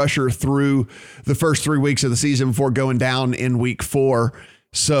edge rusher through the first 3 weeks of the season before going down in week 4.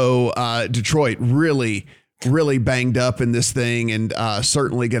 So Detroit really banged up in this thing, and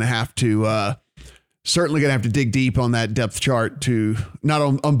certainly going to have to dig deep on that depth chart to not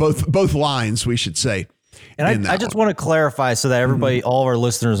on both lines, we should say. And I just want to clarify so that everybody, all of our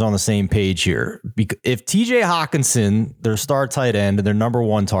listeners, are on the same page here. If TJ Hawkinson, their star tight end and their number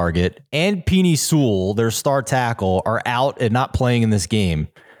 1 target, and Penei Sewell, their star tackle, are out and not playing in this game,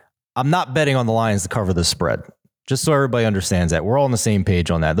 I'm not betting on the Lions to cover the spread. Just so everybody understands that. We're all on the same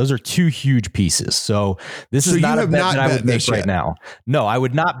page on that. Those are 2 huge pieces. So this is not a bet that I would make right now. No, I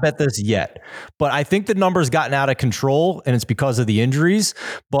would not bet this yet. But I think the number's gotten out of control, and it's because of the injuries.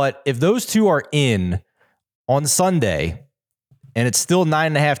 But if those 2 are in on Sunday, and it's still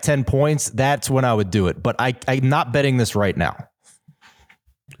 9.5, 10 points, that's when I would do it. But I'm not betting this right now.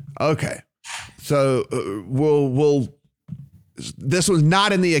 Okay. So we'll this was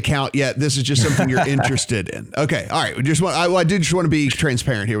not in the account yet. This is just something you're interested in. Okay. All right. I did just want to be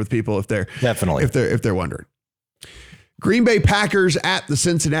transparent here with people if they're wondering. Green Bay Packers at the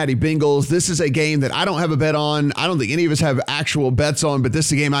Cincinnati Bengals. This is a game that I don't have a bet on. I don't think any of us have actual bets on, but this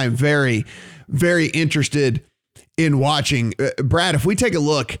is a game I am very, very interested in watching. Brad, if we take a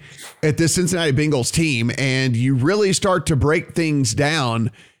look at this Cincinnati Bengals team and you really start to break things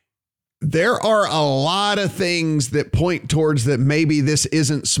down, there are a lot of things that point towards that maybe this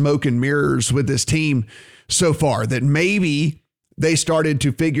isn't smoke and mirrors with this team so far, that maybe they started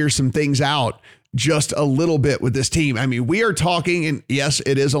to figure some things out just a little bit with this team. I mean, we are talking, and yes,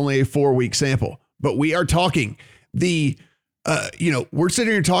 it is only a 4-week sample, but we are talking we're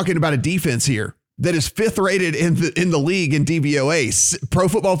sitting here talking about a defense here that is 5th rated in the league in DVOA. Pro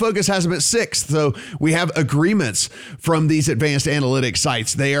Football Focus has them at 6th. So we have agreements from these advanced analytics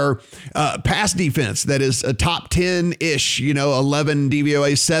sites. They are pass defense that is a top 10-ish, 11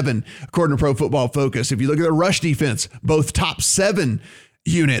 DVOA 7, according to Pro Football Focus. If you look at the rush defense, both top 7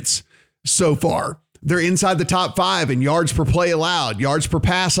 units so far. They're inside the top 5 in yards per play allowed, yards per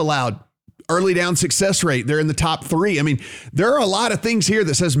pass allowed, early down success rate. They're in the top 3. I mean, there are a lot of things here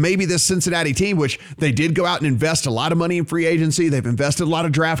that says maybe this Cincinnati team, which they did go out and invest a lot of money in free agency. They've invested a lot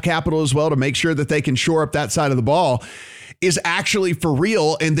of draft capital as well to make sure that they can shore up that side of the ball, is actually for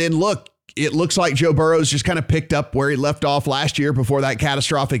real. And then look, it looks like Joe Burrow's just kind of picked up where he left off last year before that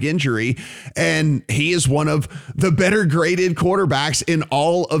catastrophic injury. And he is one of the better graded quarterbacks in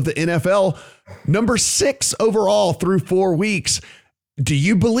all of the NFL. Number 6 overall through 4 weeks. Do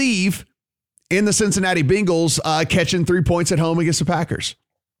you believe in the Cincinnati Bengals catching 3 points at home against the Packers?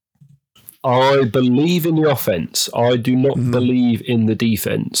 I believe in the offense. I do not believe in the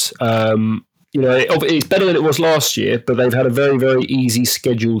defense. It's better than it was last year, but they've had a very, very easy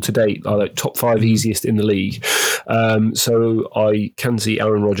schedule to date, like top 5 easiest in the league. So I can see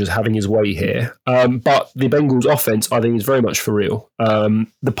Aaron Rodgers having his way here. But the Bengals offense, I think, is very much for real.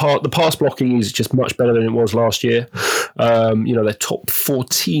 The pass blocking is just much better than it was last year. They're top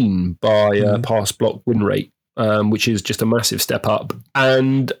 14 by pass block win rate, which is just a massive step up.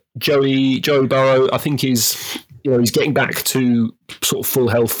 And Joey Burrow, I think, is... he's getting back to sort of full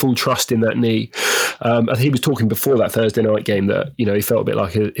health, full trust in that knee. I think he was talking before that Thursday night game that, he felt a bit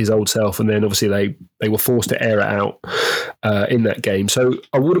like his old self. And then obviously they were forced to air it out in that game. So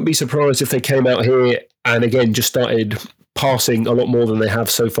I wouldn't be surprised if they came out here and again just started passing a lot more than they have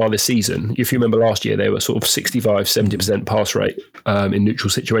so far this season. If you remember last year, they were sort of 65-70% pass rate in neutral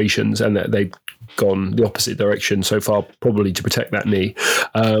situations, and that they've gone the opposite direction so far, probably to protect that knee.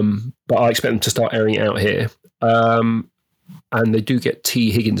 But I expect them to start airing it out here. And they do get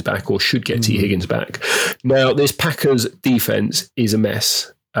T. Higgins back, or should get T. Higgins back. Now, this Packers defense is a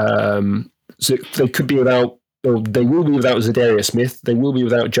mess. So they could be without, or they will be without Zadarius Smith. They will be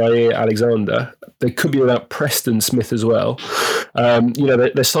without Jair Alexander. They could be without Preston Smith as well.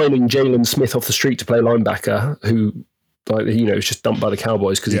 They're signing Jalen Smith off the street to play linebacker, who, is just dumped by the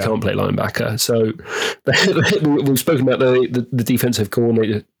Cowboys because he can't play linebacker. So we've spoken about the defensive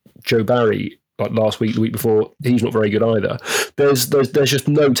coordinator, Joe Barry, like last week, the week before. He's not very good either. There's just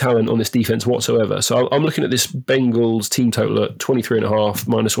no talent on this defense whatsoever. So I'm looking at this Bengals team total at 23.5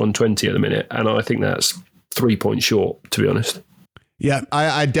 minus 120 at the minute, and I think that's 3 points short, to be honest. Yeah,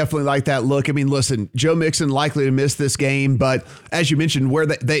 I definitely like that look. I mean, listen, Joe Mixon likely to miss this game, but as you mentioned, where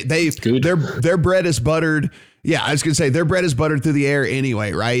their bread is buttered. Yeah, I was going to say their bread is buttered through the air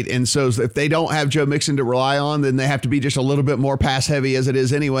anyway, right? And so if they don't have Joe Mixon to rely on, then they have to be just a little bit more pass heavy as it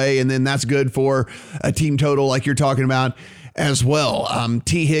is anyway. And then that's good for a team total like you're talking about as well.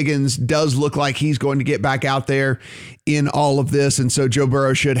 T. Higgins does look like he's going to get back out there in all of this. And so Joe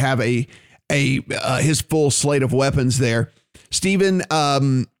Burrow should have his full slate of weapons there. Steven,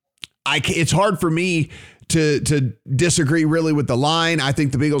 it's hard for me to disagree really with the line. I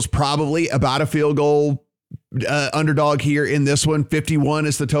think the Bengals probably about a field goal underdog here in this one. 51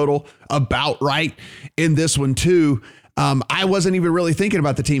 is the total, about right in this one too. I wasn't even really thinking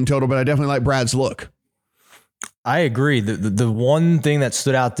about the team total, but I definitely like Brad's look. I agree. The one thing that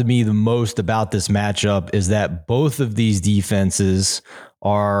stood out to me the most about this matchup is that both of these defenses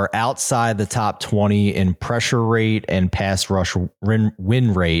are outside the top 20 in pressure rate and pass rush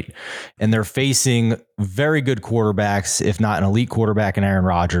win rate. And they're facing very good quarterbacks, if not an elite quarterback in Aaron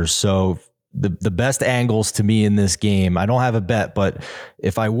Rodgers. So the best angles to me in this game, I don't have a bet, but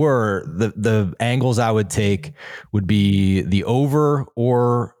if I were, the angles I would take would be the over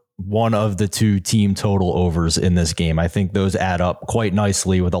or one of the two team total overs in this game. I think those add up quite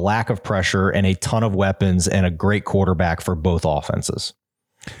nicely with a lack of pressure and a ton of weapons and a great quarterback for both offenses.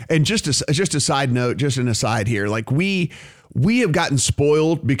 And just a side note, just an aside here, like we have gotten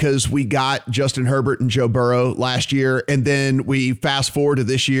spoiled because we got Justin Herbert and Joe Burrow last year, and then we fast forward to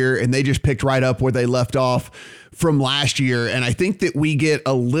this year and they just picked right up where they left off from last year. And I think that we get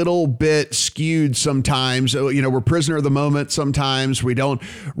a little bit skewed sometimes. You know, we're prisoner of the moment. Sometimes we don't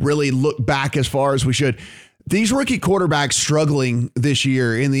really look back as far as we should. These rookie quarterbacks struggling this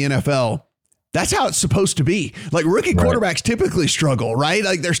year in the NFL, that's how it's supposed to be. Like rookie quarterbacks typically struggle, right?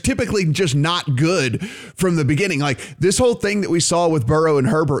 Like there's typically just not good from the beginning. Like this whole thing that we saw with Burrow and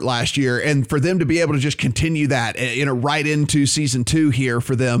Herbert last year, and for them to be able to just continue that, right into season 2 here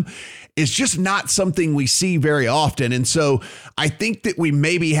for them, is just not something we see very often. And so I think that we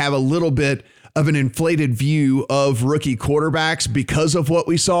maybe have a little bit of an inflated view of rookie quarterbacks because of what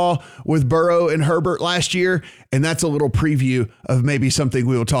we saw with Burrow and Herbert last year. And that's a little preview of maybe something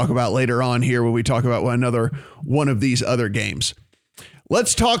we will talk about later on here when we talk about one of these other games.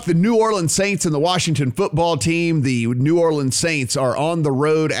 Let's talk the New Orleans Saints and the Washington football team. The New Orleans Saints are on the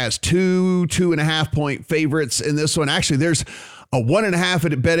road as 2.5 point favorites in this one. Actually, there's a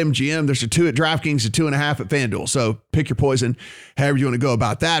 1.5 at BetMGM. There's a 2 at DraftKings, a 2.5 at FanDuel. So pick your poison, however you want to go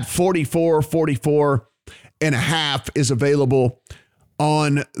about that. 44.5 is available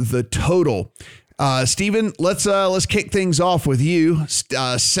on the total. Steven, let's kick things off with you.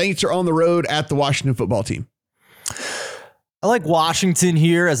 Saints are on the road at the Washington football team. I like Washington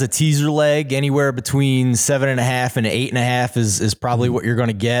here as a teaser leg. Anywhere between 7.5 and 8.5 is probably what you're going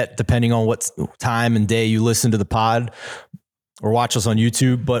to get, depending on what time and day you listen to the pod or watch us on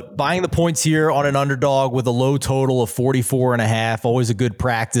YouTube. But buying the points here on an underdog with a low total of 44.5, always a good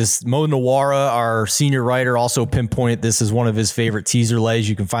practice. Mo Nawara, our senior writer, also pinpointed this as one of his favorite teaser legs.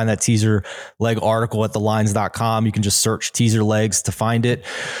 You can find that teaser leg article at thelines.com. You can just search teaser legs to find it.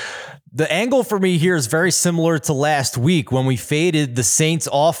 The angle for me here is very similar to last week when we faded the Saints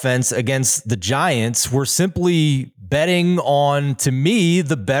offense against the Giants. We're simply betting on, to me,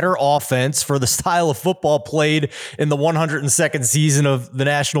 the better offense for the style of football played in the 102nd season of the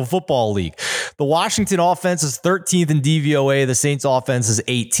National Football League. The Washington offense is 13th in DVOA. The Saints offense is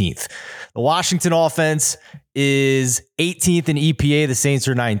 18th. The Washington offense is 18th in EPA. The Saints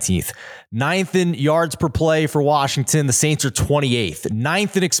are 19th. 9th in yards per play for Washington. The Saints are 28th.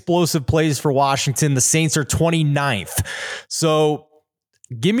 9th in explosive plays for Washington. The Saints are 29th. So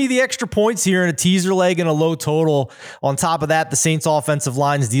give me the extra points here in a teaser leg and a low total. On top of that, the Saints offensive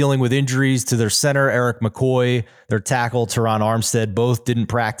line is dealing with injuries to their center, Eric McCoy, their tackle, Teron Armstead. Both didn't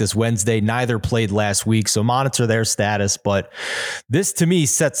practice Wednesday. Neither played last week, so monitor their status. But this, to me,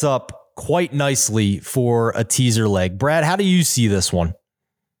 sets up quite nicely for a teaser leg. Brad, how do you see this one?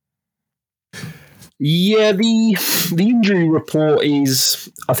 Yeah, the injury report is,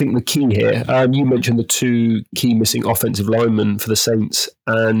 I think, the key here. You mentioned the 2 key missing offensive linemen for the Saints,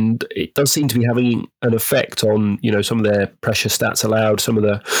 and it does seem to be having an effect on, some of their pressure stats allowed, some of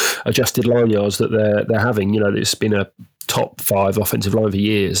the adjusted line yards that they're having. It's been a top 5 offensive line for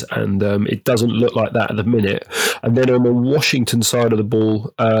years, and it doesn't look like that at the minute. And then on the Washington side of the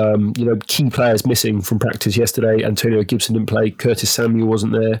ball, key players missing from practice yesterday. Antonio Gibson didn't play. Curtis Samuel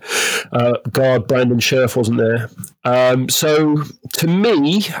wasn't there. Guard Brandon Scherf wasn't there. So to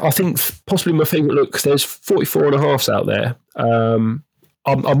me, I think possibly my favourite look, there's 44.5s out there.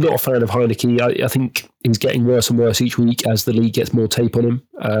 I'm not a fan of Heineke. I think he's getting worse and worse each week as the league gets more tape on him.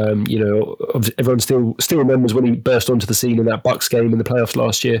 Everyone still remembers when he burst onto the scene in that Bucs game in the playoffs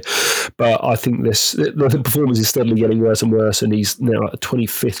last year. But I think the performance is steadily getting worse and worse, and he's now a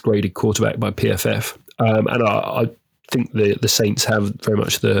 25th graded quarterback by PFF. And I think the Saints have very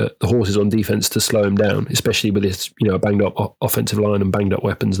much the horses on defense to slow him down, especially with this, banged up offensive line and banged up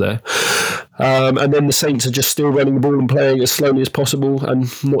weapons there. And then the Saints are just still running the ball and playing as slowly as possible and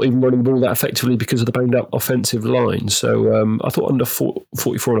not even running the ball that effectively because of the banged up offensive line. So I thought under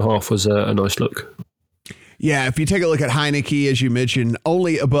 44.5 was a nice look. Yeah, if you take a look at Heineke, as you mentioned,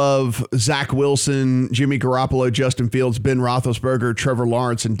 only above Zach Wilson, Jimmy Garoppolo, Justin Fields, Ben Roethlisberger, Trevor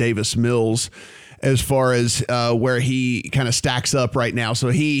Lawrence, and Davis Mills, as far as where he kind of stacks up right now. So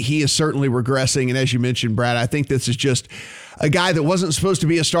he is certainly regressing. And as you mentioned, Brad, I think this is just a guy that wasn't supposed to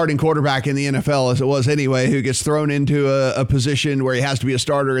be a starting quarterback in the NFL, as it was anyway, who gets thrown into a position where he has to be a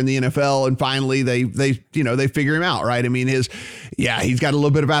starter in the NFL. And finally they figure him out, right? I mean, he's got a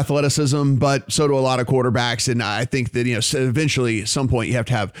little bit of athleticism, but so do a lot of quarterbacks. And I think that, eventually at some point you have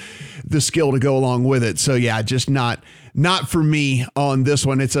to have the skill to go along with it. So yeah, just not for me on this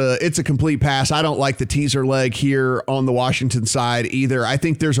one. It's a complete pass. I don't like the teaser leg here on the Washington side either. I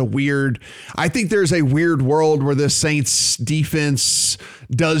think there's a weird world where this Saints defense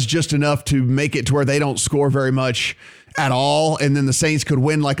does just enough to make it to where they don't score very much at all. And then the Saints could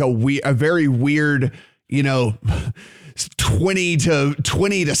win like a very weird, 20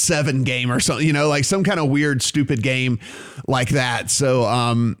 to 7 game or something, like some kind of weird, stupid game like that. So,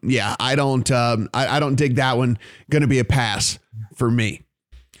 I don't dig that one. Going to be a pass for me.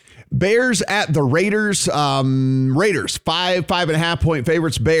 Bears at the Raiders. Raiders 5.5 point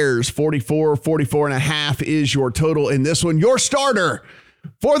favorites. Bears 44.5 is your total in this one. Your starter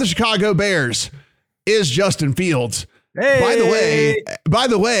for the Chicago Bears is Justin Fields. Hey. By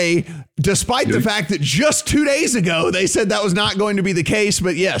the way, despite the fact that just 2 days ago they said that was not going to be the case,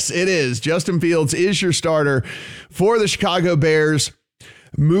 but yes, it is. Justin Fields is your starter for the Chicago Bears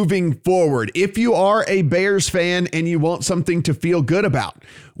moving forward. If you are a Bears fan and you want something to feel good about,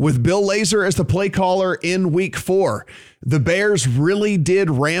 with Bill Lazor as the play caller in week 4, the Bears really did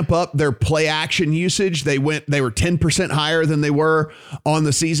ramp up their play action usage. They were 10% higher than they were on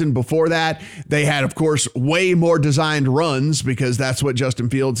the season before that. They had, of course, way more designed runs because that's what Justin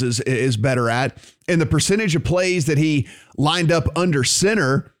Fields is better at. And the percentage of plays that he lined up under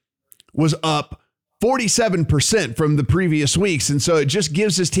center was up 47% from the previous weeks. And so it just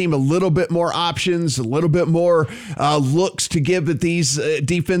gives his team a little bit more options, a little bit more looks to give at these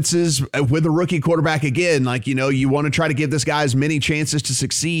defenses with a rookie quarterback. Again, you want to try to give this guy as many chances to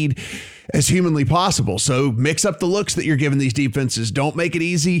succeed as humanly possible. So mix up the looks that you're giving these defenses. Don't make it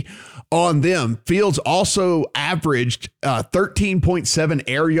easy on them. Fields also averaged 13.7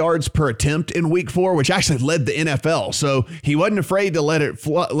 air yards per attempt in week 4, which actually led the NFL. So he wasn't afraid to let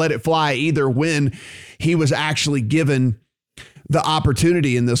it fly either when he was actually given the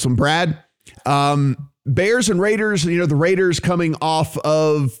opportunity in this one. Brad, Bears and Raiders, the Raiders coming off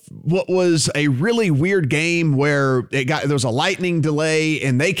of what was a really weird game where there was a lightning delay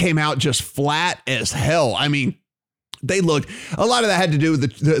and they came out just flat as hell. I mean, they looked, a lot of that had to do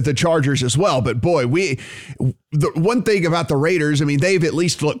with the Chargers as well. But boy, the one thing about the Raiders, I mean, they've at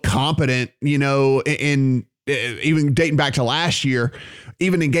least looked competent, in even dating back to last year,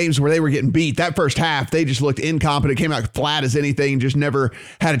 even in games where they were getting beat. That first half, they just looked incompetent, came out flat as anything, just never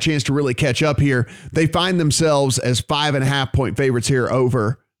had a chance to really catch up here. They find themselves as 5.5 point favorites here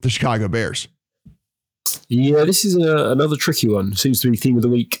over the Chicago Bears. Yeah, this is another tricky one. Seems to be theme of the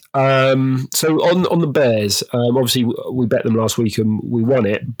week. So on the Bears, obviously we bet them last week and we won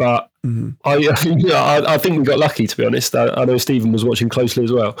it, but I think we got lucky, to be honest. I know Stephen was watching closely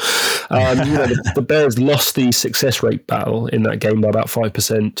as well. The Bears lost the success rate battle in that game by about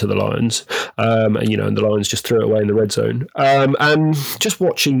 5% to the Lions, and the Lions just threw it away in the red zone. And just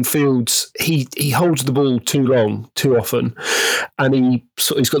watching Fields, he holds the ball too long, too often, and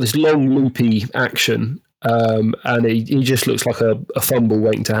he's got this long loopy action. And he just looks like a fumble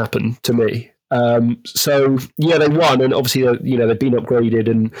waiting to happen to me. So yeah, they won, and obviously they've been upgraded,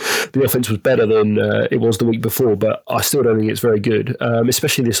 and the offense was better than it was the week before. But I still don't think it's very good.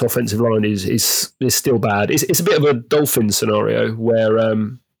 Especially this offensive line is still bad. It's a bit of a Dolphins scenario where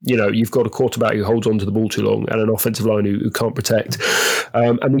you've got a quarterback who holds on to the ball too long and an offensive line who can't protect.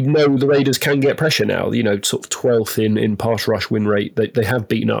 And we know the Raiders can get pressure now. Sort of 12th in pass rush win rate. They have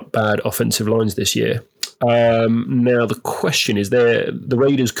beaten up bad offensive lines this year. Now the question is, the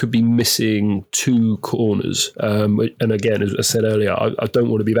Raiders could be missing 2 corners, and again, as I said earlier, I don't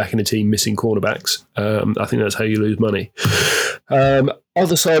want to be back in a team missing cornerbacks. I think that's how you lose money.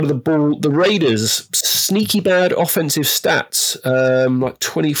 Other side of the ball, the Raiders, sneaky bad offensive stats, like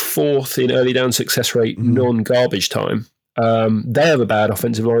 24th in early down success rate, non-garbage time. They have a bad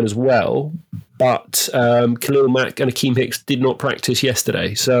offensive line as well, but Khalil Mack and Akeem Hicks did not practice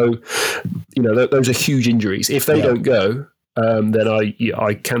yesterday. So, those are huge injuries. If they don't go, then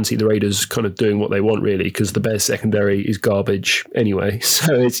I can see the Raiders kind of doing what they want, really, because the Bears secondary is garbage anyway.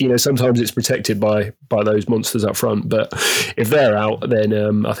 So it's sometimes it's protected by those monsters up front, but if they're out,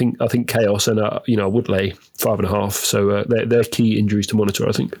 then I think chaos, and I would lay 5.5. So they're key injuries to monitor,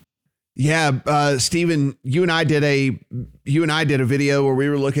 I think. Yeah, Stephen, you and I did a video where we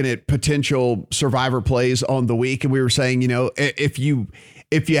were looking at potential survivor plays on the week, and we were saying, if you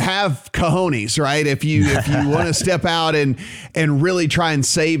have cojones, right? If you want to step out and really try and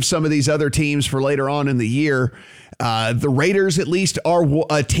save some of these other teams for later on in the year, the Raiders at least are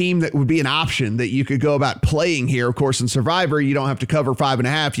a team that would be an option that you could go about playing here. Of course, in Survivor, you don't have to cover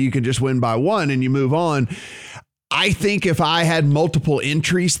 5.5. You can just win by 1 and you move on. I think if I had multiple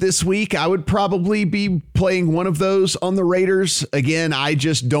entries this week, I would probably be playing one of those on the Raiders. Again, I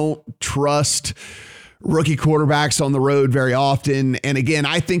just don't trust rookie quarterbacks on the road very often. And again,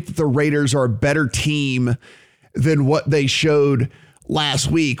 I think that the Raiders are a better team than what they showed last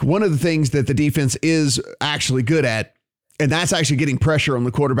week. One of the things that the defense is actually good at, and that's actually getting pressure on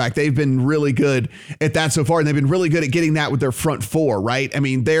the quarterback. They've been really good at that so far, and they've been really good at getting that with their front four, right? I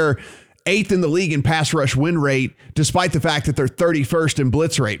mean, they're 8th in the league in pass rush win rate, despite the fact that they're 31st in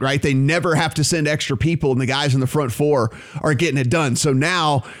blitz rate, right? They never have to send extra people, and the guys in the front four are getting it done. So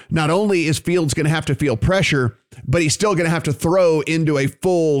now, not only is Fields going to have to feel pressure, but he's still going to have to throw into a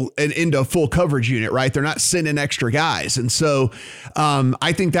full coverage unit, right? They're not sending extra guys. And so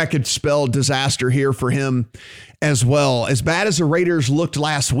I think that could spell disaster here for him as well. As bad as the Raiders looked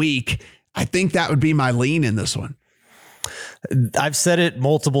last week, I think that would be my lean in this one. I've said it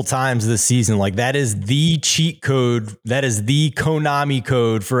multiple times this season. Like, that is the cheat code. That is the Konami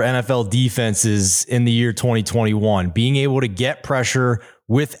code for NFL defenses in the year 2021. Being able to get pressure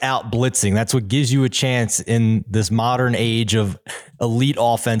without blitzing. That's what gives you a chance in this modern age of elite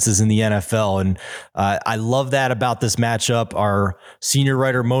offenses in the NFL. And I love that about this matchup. Our senior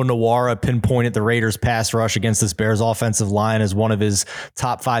writer, Mo Nawara, pinpointed the Raiders pass rush against this Bears offensive line as one of his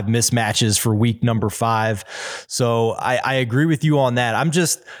top 5 mismatches for week number 5. So I agree with you on that. I'm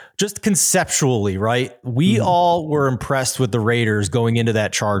just conceptually, right? We all were impressed with the Raiders going into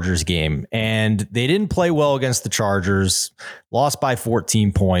that Chargers game, and they didn't play well against the Chargers, lost by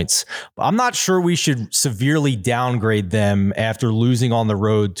 14 points. But I'm not sure we should severely downgrade them after losing on the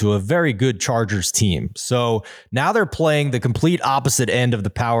road to a very good Chargers team. So now they're playing the complete opposite end of the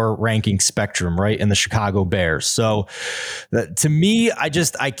power ranking spectrum, right? In the Chicago Bears. So to me, I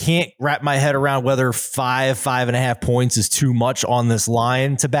can't wrap my head around whether 5.5 points is too much on this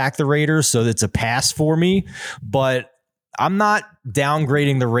line to back the Raiders. So it's a pass for me, but I'm not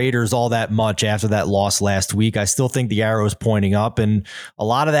downgrading the Raiders all that much after that loss last week. I still think the arrow is pointing up, and a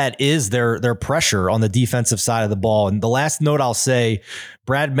lot of that is their pressure on the defensive side of the ball. And the last note I'll say,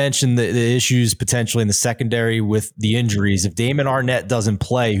 Brad mentioned the issues potentially in the secondary with the injuries. If Damon Arnett doesn't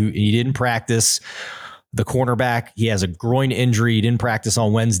play, he didn't practice, the cornerback, he has a groin injury, he didn't practice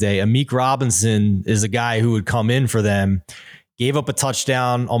on Wednesday. Amik Robinson is a guy who would come in for them. Gave up a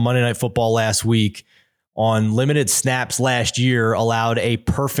touchdown on Monday Night Football last week. On limited snaps last year, allowed a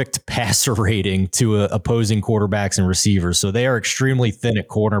perfect passer rating to opposing quarterbacks and receivers. So they are extremely thin at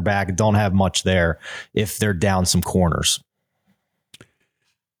cornerback. Don't have much there if they're down some corners.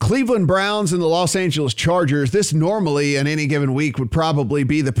 Cleveland Browns and the Los Angeles Chargers. This normally in any given week would probably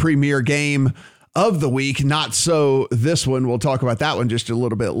be the premier game of the week. Not so this one. We'll talk about that one just a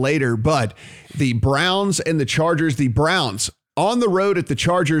little bit later. But the Browns and the Chargers, the Browns on the road at the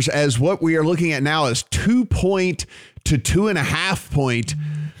Chargers, as what we are looking at now is 2-point to 2.5-point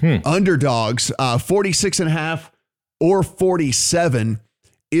underdogs. 46.5 or 47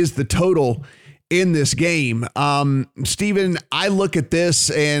 is the total in this game. Steven, I look at this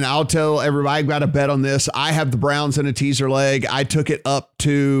and I'll tell everybody I got a bet on this. I have the Browns in a teaser leg. I took it up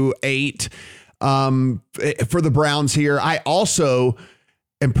to 8 for the Browns here. I also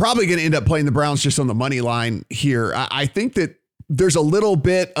am probably going to end up playing the Browns just on the money line here. I think that there's a little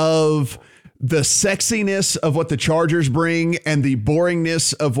bit of the sexiness of what the Chargers bring and the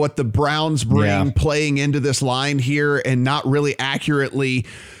boringness of what the Browns bring playing into this line here and not really accurately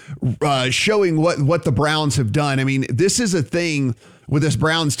showing what the Browns have done. I mean, this is a thing with this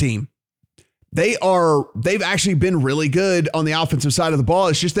Browns team. They've actually been really good on the offensive side of the ball.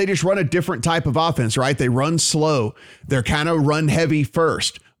 It's just they just run a different type of offense, right? They run slow. They're kind of run heavy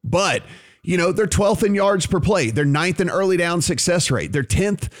first. But they're 12th in yards per play. They're 9th in early down success rate. They're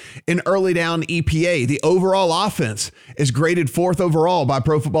 10th in early down EPA. The overall offense is graded 4th overall by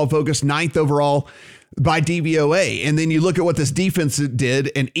Pro Football Focus, 9th overall by DVOA. And then you look at what this defense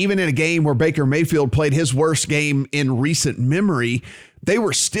did, and even in a game where Baker Mayfield played his worst game in recent memory, they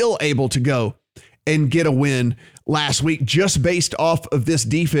were still able to go and get a win last week just based off of this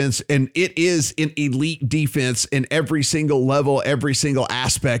defense. And it is an elite defense in every single level, every single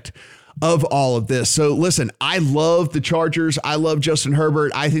aspect of all of this. So listen, I love the Chargers. I love Justin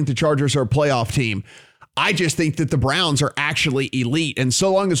Herbert. I think the Chargers are a playoff team. I just think that the Browns are actually elite. And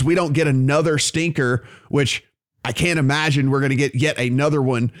so long as we don't get another stinker, which I can't imagine we're going to get yet another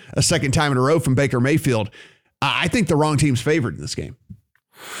one a second time in a row from Baker Mayfield, I think the wrong team's favored in this game.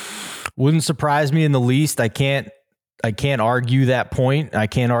 Wouldn't surprise me in the least. I can't argue that point. I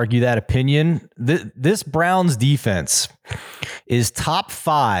can't argue that opinion. This Browns defense is top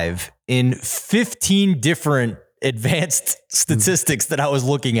 5 in 15 different advanced statistics that I was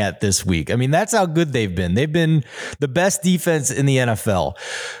looking at this week. I mean, that's how good they've been. They've been the best defense in the NFL.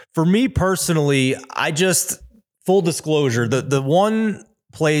 For me personally, full disclosure, the one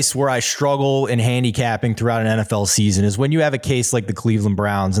place where I struggle in handicapping throughout an NFL season is when you have a case like the Cleveland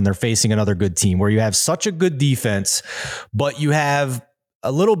Browns and they're facing another good team where you have such a good defense, but you have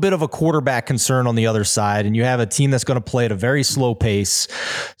a little bit of a quarterback concern on the other side, and you have a team that's going to play at a very slow pace.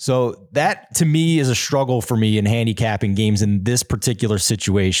 So that to me is a struggle for me in handicapping games in this particular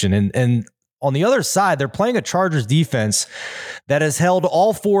situation. And on the other side, they're playing a Chargers defense that has held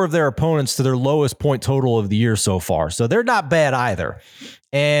all 4 of their opponents to their lowest point total of the year so far. So they're not bad either.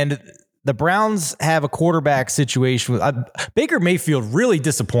 And the Browns have a quarterback situation. Baker Mayfield really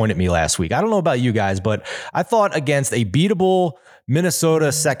disappointed me last week. I don't know about you guys, but I thought against a beatable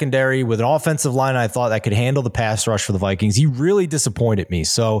Minnesota secondary with an offensive line I thought that could handle the pass rush for the Vikings, he really disappointed me.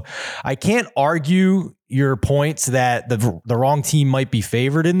 So I can't argue your points that the wrong team might be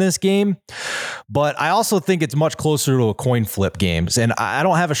favored in this game, but I also think it's much closer to a coin flip games. And I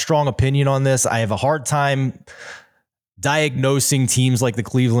don't have a strong opinion on this. I have a hard time diagnosing teams like the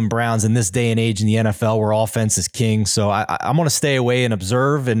Cleveland Browns in this day and age in the NFL where offense is king. So I'm going to stay away and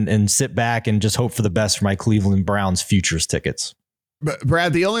observe and sit back and just hope for the best for my Cleveland Browns futures tickets. But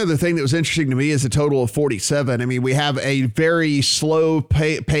Brad, the only other thing that was interesting to me is a total of 47. I mean, we have a very slow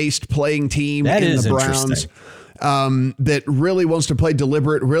paced playing team in the Browns that really wants to play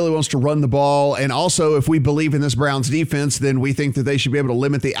deliberate, really wants to run the ball. And also, if we believe in this Browns defense, then we think that they should be able to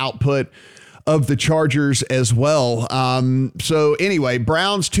limit the output of the Chargers as well. So anyway,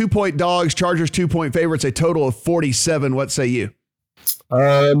 Browns 2-point dogs, Chargers 2-point favorites, a total of 47. What say you?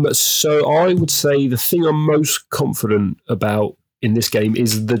 So I would say the thing I'm most confident about in this game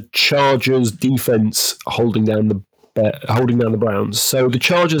is the Chargers defense holding down the Browns. So the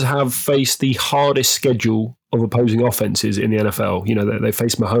Chargers have faced the hardest schedule of opposing offenses in the NFL. You know, they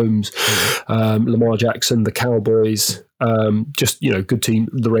face Mahomes, Lamar Jackson, the Cowboys, good team,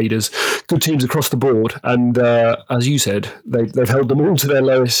 the Raiders, good teams across the board. And as you said, they've held them all to their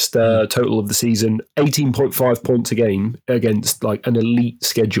lowest total of the season, 18.5 points a game against like an elite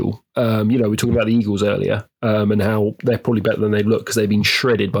schedule. We were talking about the Eagles earlier and how they're probably better than they look because they've been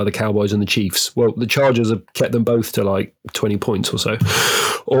shredded by the Cowboys and the Chiefs. Well, the Chargers have kept them both to like 20 points or so.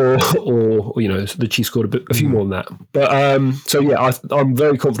 Or the Chiefs scored a few more than that. But I'm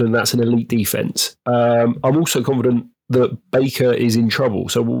very confident that's an elite defense. I'm also confident that Baker is in trouble.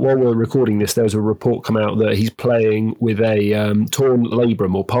 So while we're recording this, there's a report come out that he's playing with a torn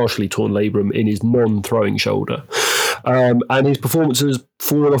labrum or partially torn labrum in his non-throwing shoulder. And his performance has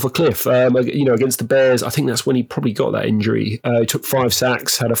fallen off a cliff. Against the Bears, I think that's when he probably got that injury. He took 5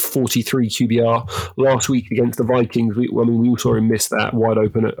 sacks, had a 43 QBR. Last week against the Vikings, we all saw him miss that wide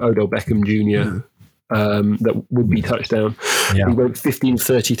open at Odell Beckham Jr. That would be touchdown. Yeah. He went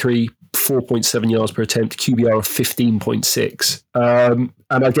 15-33, 4.7 yards per attempt, QBR of 15.6. And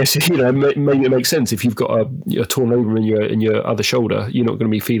I guess maybe it makes sense if you've got a torn labrum in your other shoulder, you're not going to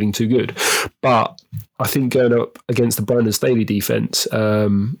be feeling too good. But I think going up against the Brandon Staley defense,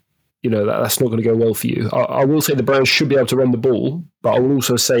 that's not going to go well for you. I will say the Browns should be able to run the ball, but I will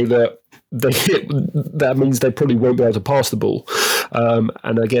also say that that means they probably won't be able to pass the ball.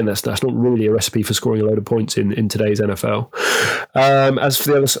 And again, that's not really a recipe for scoring a load of points in today's NFL. As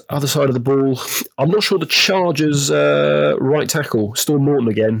for the other side of the ball, I'm not sure the Chargers right tackle, Storm Norton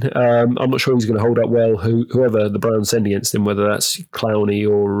again. I'm not sure he's going to hold up well, whoever the Browns send against him, whether that's Clowney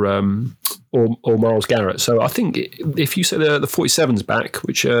or Myles Garrett. So I think if you say the 47's back,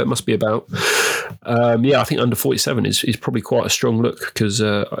 which must be about, I think under 47 is probably quite a strong look because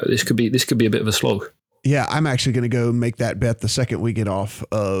this could be a bit of a slog. Yeah, I'm actually going to go make that bet the second we get off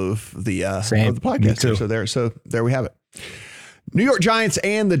of the podcast. So there we have it. New York Giants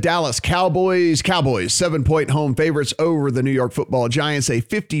and the Dallas Cowboys. Cowboys 7-point home favorites over the New York Football Giants. A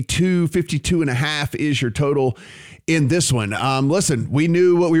 52.5 is your total in this one. Listen, we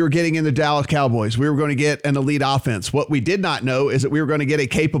knew what we were getting in the Dallas Cowboys. We were going to get an elite offense. What we did not know is that we were going to get a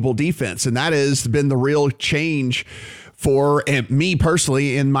capable defense, and that has been the real change for me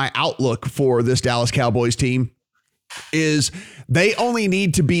personally in my outlook for this Dallas Cowboys team. Is they only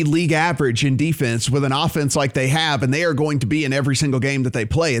need to be league average in defense with an offense like they have, and they are going to be in every single game that they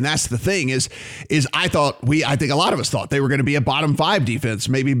play. And that's the thing is I think a lot of us thought they were going to be a bottom 5 defense,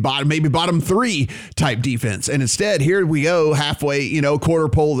 maybe bottom 3 type defense. And instead, here we go halfway, quarter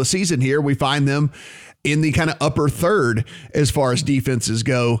pole of the season here, we find them in the kind of upper third as far as defenses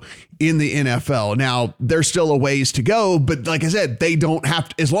go in the NFL. Now, there's still a ways to go, but like I said, they don't have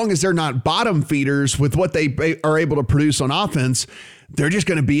to, as long as they're not bottom feeders with what they are able to produce on offense, they're just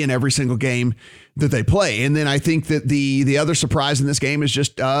going to be in every single game that they play. And then I think that the other surprise in this game is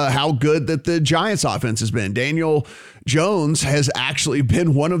just how good that the Giants offense has been. Daniel Jones has actually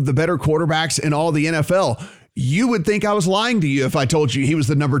been one of the better quarterbacks in all the NFL. You would think I was lying to you if I told you he was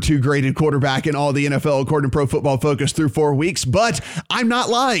the number 2 graded quarterback in all the NFL, according to Pro Football Focus through 4 weeks, but I'm not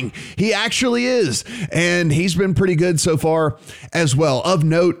lying. He actually is, and he's been pretty good so far as well. Of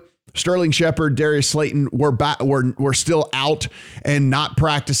note, Sterling Shepard, Darius Slayton were still out and not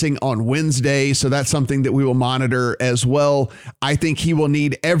practicing on Wednesday, so that's something that we will monitor as well. I think he will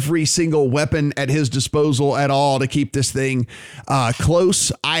need every single weapon at his disposal at all to keep this thing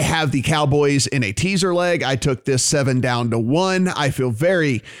close. I have the Cowboys in a teaser leg. I took this 7 down to 1. I feel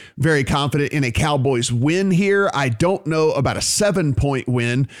very, very confident in a Cowboys win here. I don't know about a 7-point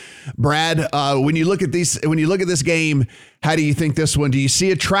win. Brad, when you look at this game, how do you think this one? Do you see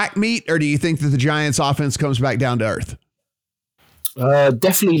a track meet, or do you think that the Giants offense comes back down to earth?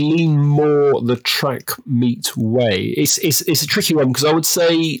 Definitely lean more the track meet way. It's a tricky one because I would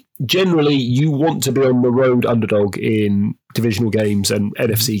say generally you want to be on the road underdog in divisional games and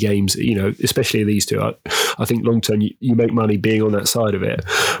NFC games, especially these two. I think long term you make money being on that side of it,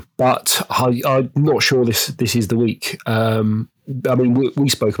 but I'm not sure this is the week. We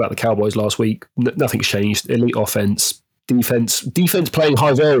spoke about the Cowboys last week. Nothing's changed. Elite offense. Defense playing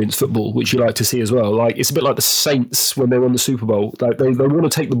high variance football, which you like to see as well. Like it's a bit like the Saints when they won the Super Bowl. Like they want to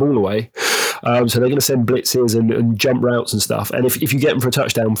take the ball away, so they're going to send blitzes and jump routes and stuff. And if you get them for a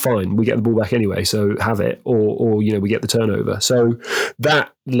touchdown, fine, we get the ball back anyway. So have it, or we get the turnover. So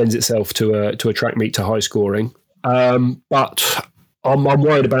that lends itself to a track meet to high scoring. But I'm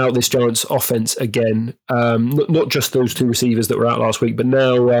worried about this Giants offense again. Not just those 2 receivers that were out last week, but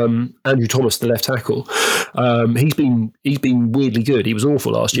now Andrew Thomas, the left tackle. He's been weirdly good. He was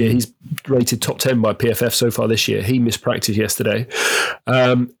awful last year. He's rated top 10 by PFF so far this year. He missed practice yesterday,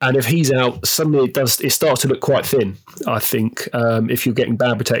 and if he's out, suddenly it starts to look quite thin. I think if you're getting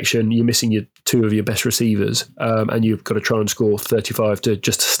bad protection, you're missing 2 of your best receivers, and you've got to try and score 35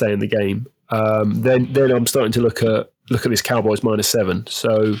 to stay in the game. Then I'm starting to look at this Cowboys -7.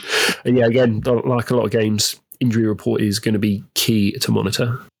 So, yeah, again, like a lot of games, injury report is going to be key to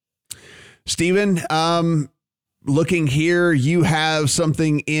monitor. Steven, looking here, you have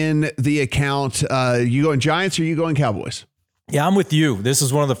something in the account. You going Giants or you going Cowboys? Yeah, I'm with you. This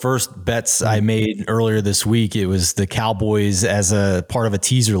is one of the first bets I made earlier this week. It was the Cowboys as a part of a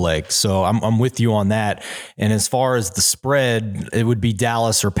teaser leg. So I'm with you on that. And as far as the spread, it would be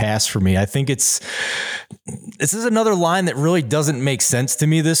Dallas or pass for me. I think this is another line that really doesn't make sense to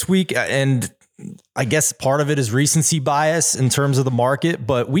me this week. And I guess part of it is recency bias in terms of the market,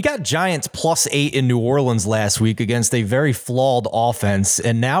 but we got Giants +8 in New Orleans last week against a very flawed offense.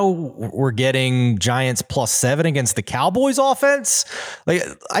 And now we're getting Giants +7 against the Cowboys offense. Like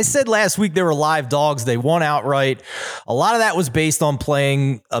I said last week, they were live dogs. They won outright. A lot of that was based on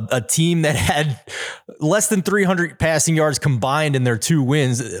playing a team that had less than 300 passing yards combined in their 2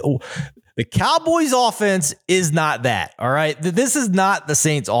 wins. The Cowboys offense is not that, all right? This is not the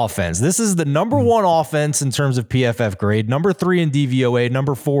Saints offense. This is the number 1 offense in terms of PFF grade, number 3 in DVOA,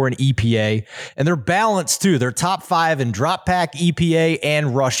 number 4 in EPA, and they're balanced too. They're top 5 in drop pack EPA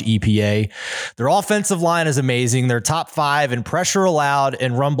and rush EPA. Their offensive line is amazing. They're top 5 in pressure allowed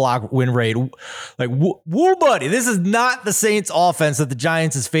and run block win rate. Like, woo buddy, this is not the Saints offense that the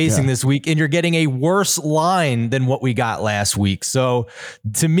Giants is facing this week, and you're getting a worse line than what we got last week. So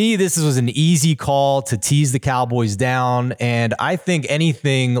to me, this was an easy call to tease the Cowboys down, and I think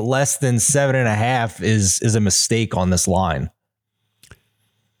anything less than 7.5 is a mistake on this line.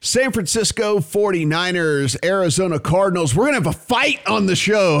 San Francisco 49ers, Arizona Cardinals. We're going to have a fight on the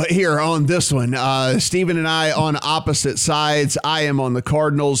show here on this one. Steven and I on opposite sides. I am on the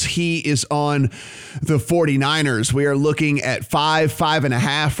Cardinals. He is on the 49ers. We are looking at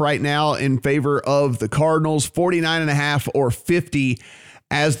 5.5 right now in favor of the Cardinals, 49.5 or 50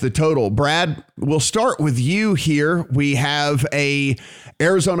 as the total. Brad, we'll start with you here. We have a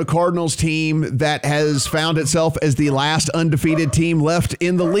Arizona Cardinals team that has found itself as the last undefeated team left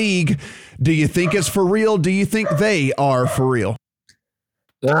in the league. Do you think it's for real? Do you think they are for real?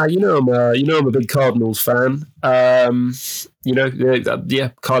 I'm a big Cardinals fan. Kyler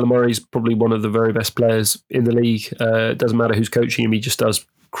Murray's probably one of the very best players in the league. It doesn't matter who's coaching him; he just does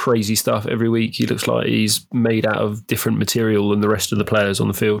crazy stuff every week. He looks like he's made out of different material than the rest of the players on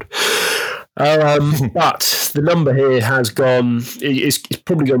the field. But the number here has gone, it's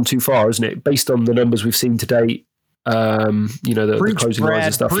probably gone too far, isn't it? Based on the numbers we've seen to date, the closing lines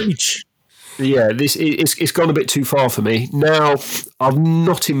and stuff. Preach. Yeah, it's gone a bit too far for me. Now, I'm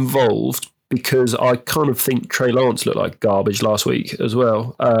not involved because I kind of think Trey Lance looked like garbage last week as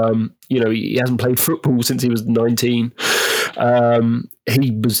well. He hasn't played football since he was 19.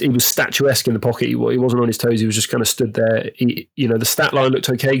 He was statuesque in the pocket. He wasn't on his toes. He was just kind of stood there. The stat line looked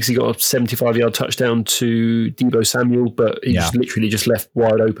okay because he got a 75-yard touchdown to Deebo Samuel, but he just literally just left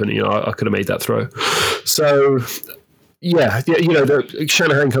wide open. I could have made that throw. So,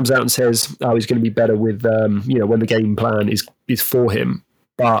 Shanahan comes out and says, he's going to be better with, when the game plan is for him.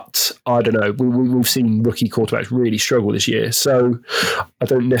 But I don't know. We've seen rookie quarterbacks really struggle this year, so I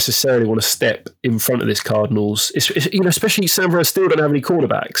don't necessarily want to step in front of this Cardinals. Especially San Fran still don't have any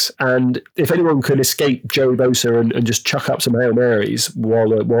quarterbacks, and if anyone can escape Joey Bosa and just chuck up some Hail Marys while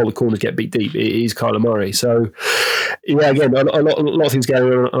the corners get beat deep, it is Kyler Murray. So again, a lot of things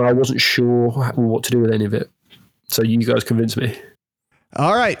going on, and I wasn't sure what to do with any of it. So you guys convinced me.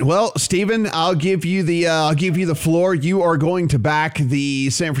 All right. Well, Steven, I'll give you the floor. You are going to back the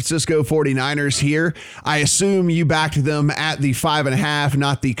San Francisco 49ers here. I assume you backed them at the 5.5,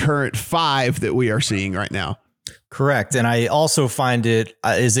 not the current 5 that we are seeing right now. Correct. And I also find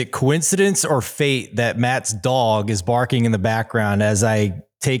is it coincidence or fate that Matt's dog is barking in the background as I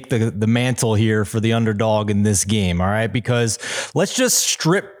take the mantle here for the underdog in this game? All right. Because let's just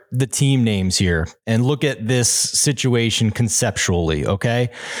strip the team names here and look at this situation conceptually, okay?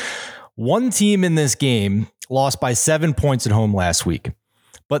 One team in this game lost by 7 points at home last week,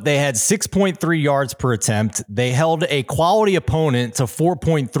 but they had 6.3 yards per attempt. They held a quality opponent to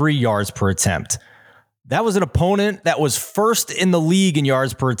 4.3 yards per attempt. That was an opponent that was first in the league in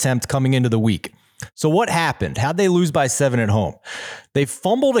yards per attempt coming into the week. So what happened? How'd they lose by 7 at home? They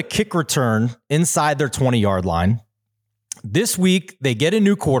fumbled a kick return inside their 20-yard line. This week, they get a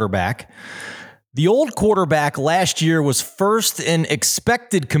new quarterback. The old quarterback last year was first in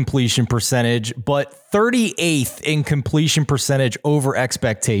expected completion percentage, but 38th in completion percentage over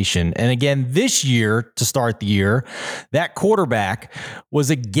expectation. And again, this year, to start the year, that quarterback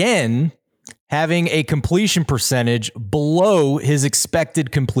was again having a completion percentage below his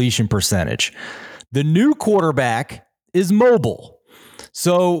expected completion percentage. The new quarterback is mobile.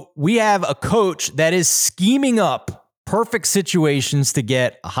 So we have a coach that is scheming up perfect situations to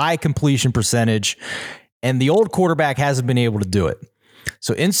get a high completion percentage, and the old quarterback hasn't been able to do it.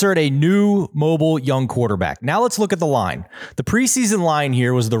 So insert a new mobile young quarterback. Now let's look at the line. The preseason line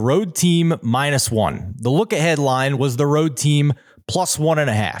here was the road team -1. The look ahead line was the road team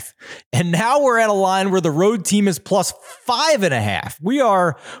 +1.5. And now we're at a line where the road team is +5.5. We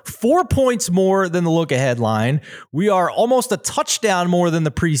are 4 points more than the look ahead line. We are almost a touchdown more than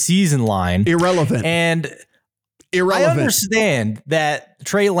the preseason line. Irrelevant. I understand that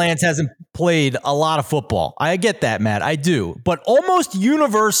Trey Lance hasn't played a lot of football. I get that, Matt. I do. But almost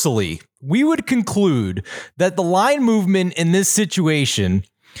universally, we would conclude that the line movement in this situation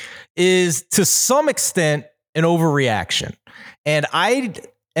is to some extent an overreaction. And I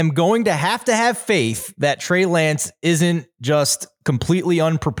am going to have faith that Trey Lance isn't just completely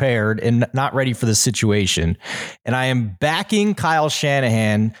unprepared and not ready for the situation. And I am backing Kyle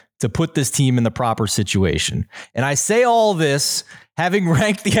Shanahan to put this team in the proper situation. And I say all this having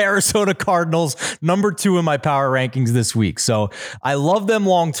ranked the Arizona Cardinals number 2 in my power rankings this week. So I love them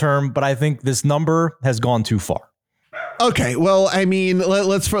long term, but I think this number has gone too far. Okay, well, I mean,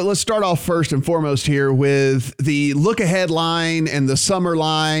 let's start off first and foremost here with the look ahead line and the summer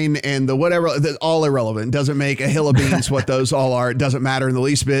line and the whatever, all irrelevant. Doesn't make a hill of beans what those all are. It doesn't matter in the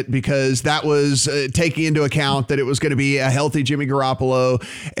least bit because that was taking into account that it was going to be a healthy Jimmy Garoppolo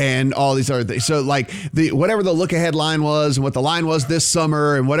and all these other things. So like whatever the look ahead line was and what the line was this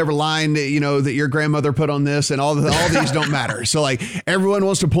summer and whatever line, that your grandmother put on this and all these don't matter. So like everyone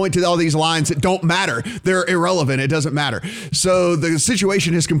wants to point to all these lines that don't matter. They're irrelevant. It doesn't matter. So the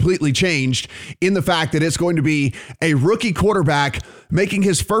situation has completely changed in the fact that it's going to be a rookie quarterback making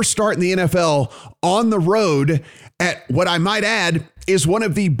his first start in the NFL on the road at what I might add is one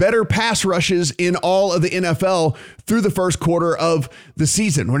of the better pass rushes in all of the NFL through the first quarter of the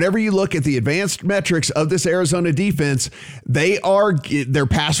season. Whenever you look at the advanced metrics of this Arizona defense, their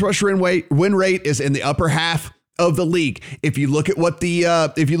pass rush win rate is in the upper half of the league. If you look at what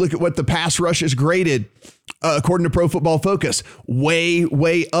the pass rush is graded according to Pro Football Focus,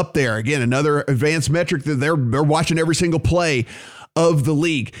 way up there. Again, another advanced metric that they're watching every single play of the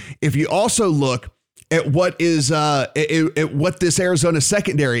league. If you also look at what this Arizona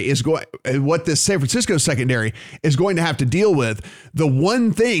secondary is going, what this San Francisco secondary is going to have to deal with. The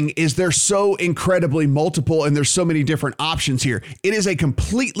one thing is they're so incredibly multiple and there's so many different options here. It is a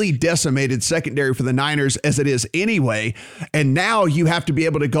completely decimated secondary for the Niners as it is anyway. And now you have to be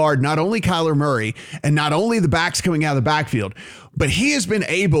able to guard not only Kyler Murray and not only the backs coming out of the backfield, but he has been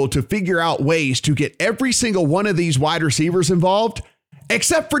able to figure out ways to get every single one of these wide receivers involved.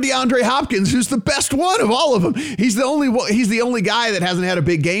 Except for DeAndre Hopkins, who's the best one of all of them. He's the only guy that hasn't had a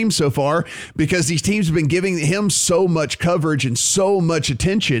big game so far because these teams have been giving him so much coverage and so much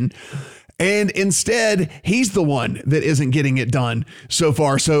attention. And instead, he's the one that isn't getting it done so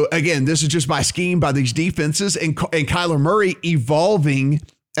far. So again, this is just by scheme by these defenses and Kyler Murray evolving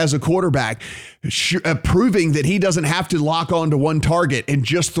as a quarterback, proving that he doesn't have to lock on to one target and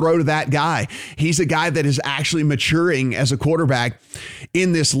just throw to that guy. He's a guy that is actually maturing as a quarterback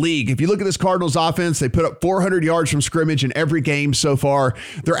in this league. If you look at this Cardinals offense, they put up 400 yards from scrimmage in every game so far.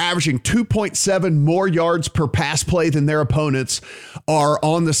 They're averaging 2.7 more yards per pass play than their opponents are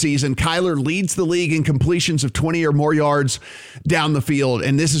on the season. Kyler leads the league in completions of 20 or more yards down the field,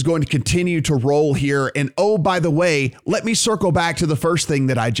 and this is going to continue to roll here. And oh, by the way, let me circle back to the first thing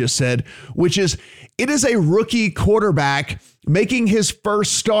that I just said, which is it is a rookie quarterback making his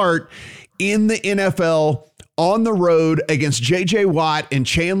first start in the NFL on the road against J.J. Watt and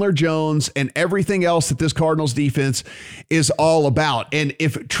Chandler Jones and everything else that this Cardinals defense is all about. And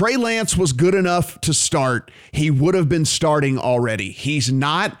if Trey Lance was good enough to start, he would have been starting already. He's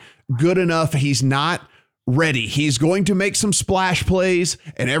not good enough. He's not ready. He's going to make some splash plays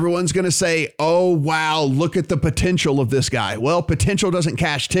and everyone's going to say, oh, wow, look at the potential of this guy. Well, potential doesn't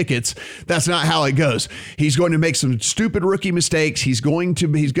cash tickets. That's not how it goes. He's going to make some stupid rookie mistakes. He's going to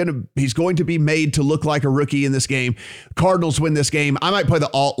be made to look like a rookie in this game. Cardinals win this game. I might play the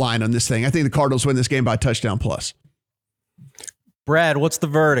alt line on this thing. I think the Cardinals win this game by a touchdown plus. Brad, what's the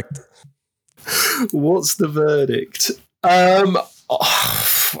verdict? What's the verdict? I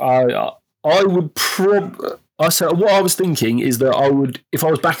would what I was thinking is that I would, if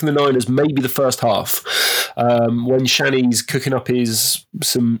I was back in the Niners, maybe the first half, when Shanny's cooking up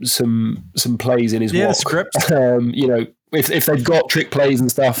some plays in his walk. Script. If they've got trick plays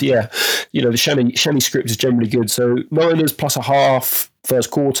and stuff, the Shanny script is generally good. So Niners plus a half first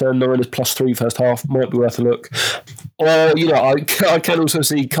quarter, Niners plus 3 first half might be worth a look. Or I can also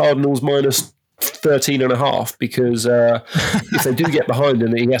see Cardinals minus 13.5 because if they do get behind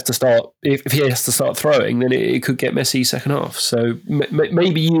and he has to start, if he has to start throwing, then it could get messy second half. So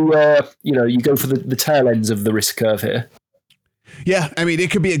maybe you go for the tail ends of the risk curve here. Yeah, I mean,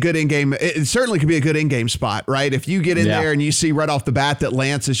 it could be a good in-game. It certainly could be a good in-game spot, right? If you get in there and you see right off the bat that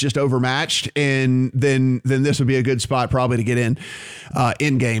Lance is just overmatched, and then this would be a good spot probably to get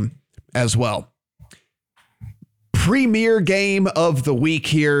in-game as well. Premier game of the week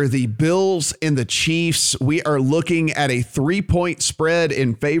here, the Bills and the Chiefs. We are looking at a 3-point spread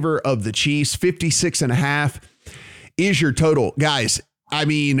in favor of the Chiefs. 56.5 is your total. Guys, I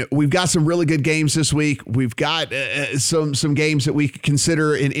mean, we've got some really good games this week. We've got some games that we could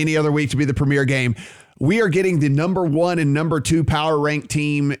consider in any other week to be the premier game. We are getting the number 1 and number 2 power ranked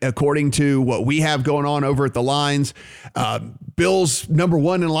team according to what we have going on over at the lines. Bills number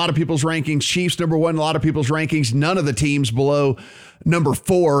 1 in a lot of people's rankings. Chiefs number 1 in a lot of people's rankings. None of the teams below number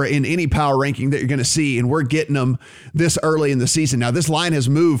 4 in any power ranking that you're going to see. And we're getting them this early in the season. Now, this line has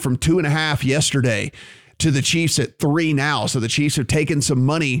moved from 2.5 yesterday to the Chiefs at 3 now. So the Chiefs have taken some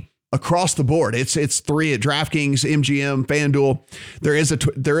money across the board. It's 3 at DraftKings, MGM, FanDuel. There is a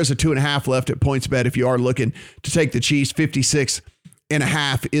 2.5 left at PointsBet if you are looking to take the Chiefs.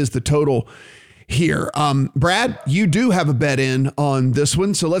 56.5 is the total here. Brad, you do have a bet in on this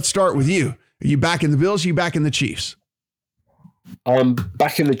one, so let's start with you. Are you backing the Bills? Are you backing the Chiefs? I'm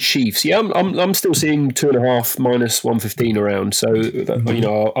backing the Chiefs. Yeah, I'm still seeing 2.5 minus 115 around. So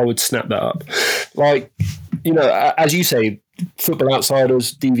that, I would snap that up. Like, as you say, Football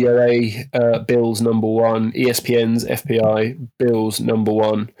Outsiders, DVOA, Bills number 1, ESPN's FPI, Bills number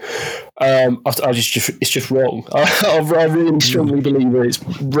 1. It's just wrong. I really strongly believe that it's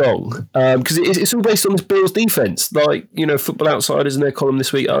wrong because it's all based on this Bills defense. Like, Football Outsiders in their column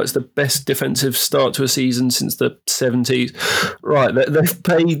this week, it's the best defensive start to a season since the 70s. Right, they've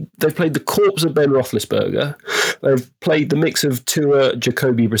played the corpse of Ben Roethlisberger. They've played the mix of Tua,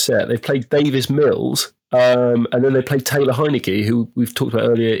 Jacoby Brissett. They've played Davis Mills. And then they play Taylor Heineke, who we've talked about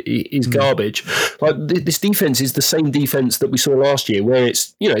earlier, is garbage. Like, this defense is the same defense that we saw last year, where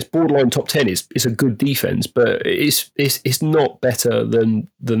it's borderline top 10. It's a good defense, but it's not better than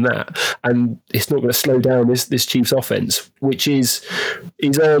that, and it's not going to slow down this Chiefs offense, which is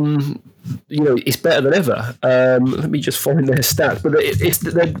it's better than ever. Let me just find their stats, but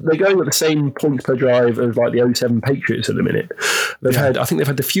they're going at the same points per drive as like the 07 Patriots at the minute. I think they've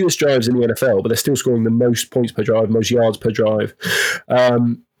had the fewest drives in the NFL, but they're still scoring the most points per drive, most yards per drive.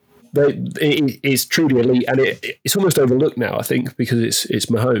 It is truly elite, and it's almost overlooked now, I think, because it's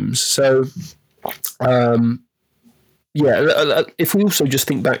Mahomes. So, if we also just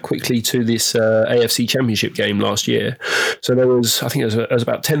think back quickly to this AFC Championship game last year, so there was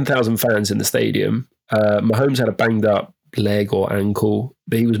about 10,000 fans in the stadium. Mahomes had a banged up leg or ankle,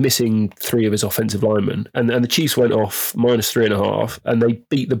 but he was missing 3 of his offensive linemen, and the Chiefs went off minus 3.5, and they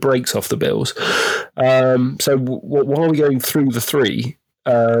beat the brakes off the Bills. So why are we going through the 3?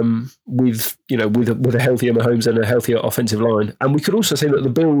 With a healthier Mahomes and a healthier offensive line? And we could also say that the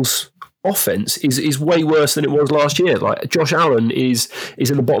Bills' offense is way worse than it was last year. Like, Josh Allen is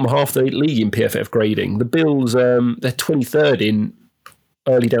in the bottom half of the league in PFF grading. The Bills, they're 23rd in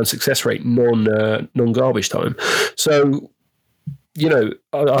early down success rate, non-garbage time. So,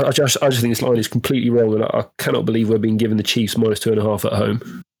 I just think this line is completely wrong, and I cannot believe we're being given the Chiefs minus 2.5 at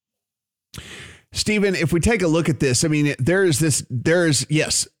home. Stephen, if we take a look at this, I mean, yes,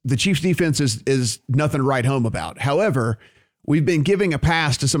 the Chiefs defense is nothing to write home about. However, we've been giving a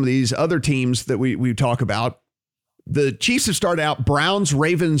pass to some of these other teams that we talk about. The Chiefs have started out Browns,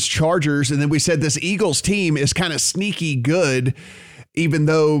 Ravens, Chargers, and then we said this Eagles team is kind of sneaky good, even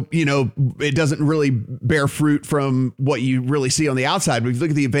though, it doesn't really bear fruit from what you really see on the outside. But if you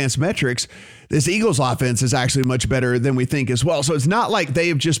look at the advanced metrics, this Eagles offense is actually much better than we think as well. So it's not like they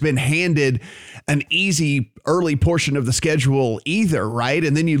have just been handed an easy early portion of the schedule either, right?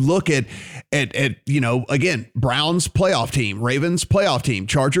 And then you look at again, Browns playoff team, Ravens playoff team,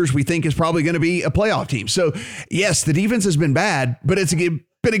 Chargers we think is probably going to be a playoff team. So yes, the defense has been bad, but it's been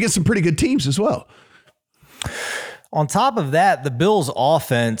against some pretty good teams as well. On top of that, the Bills'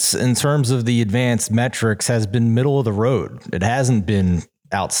 offense, in terms of the advanced metrics, has been middle of the road. It hasn't been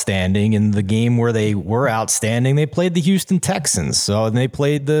outstanding. In the game where they were outstanding, they played the Houston Texans. So they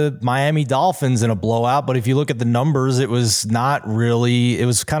played the Miami Dolphins in a blowout. But if you look at the numbers, it was not really, it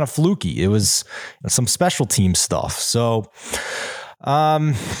was kind of fluky. It was some special team stuff. So,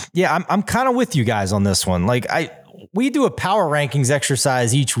 I'm kind of with you guys on this one. Like, we do a power rankings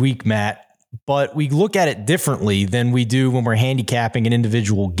exercise each week, Matt, but we look at it differently than we do when we're handicapping an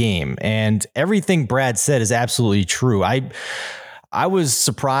individual game. And everything Brad said is absolutely true. I was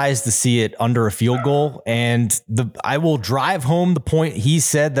surprised to see it under a field goal, and I will drive home the point he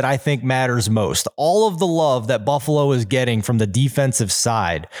said that I think matters most. All of the love that Buffalo is getting from the defensive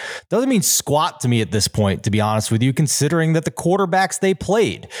side doesn't mean squat to me at this point, to be honest with you, considering that the quarterbacks they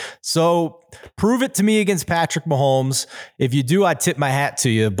played. So prove it to me against Patrick Mahomes. If you do, I tip my hat to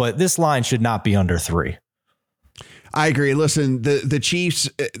you, but this line should not be under 3. I agree. Listen, the Chiefs,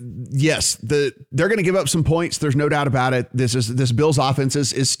 yes, they're going to give up some points. There's no doubt about it. This Bills offense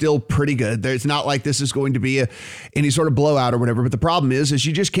is still pretty good. It's not like this is going to be any sort of blowout or whatever. But the problem is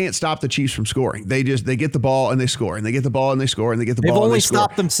you just can't stop the Chiefs from scoring. They get the ball and they score, and they get the ball and they score, and they get the ball. They've only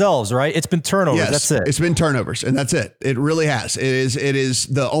stopped themselves, right? It's been turnovers. Yes, that's it. It's been turnovers, and that's it. It really has. It is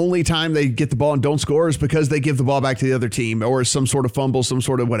the only time they get the ball and don't score is because they give the ball back to the other team or some sort of fumble, some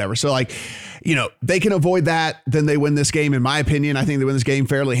sort of whatever. So they can avoid that, then they win this game. In my opinion, I think they win this game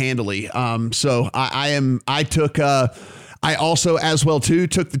fairly handily. So I also as well too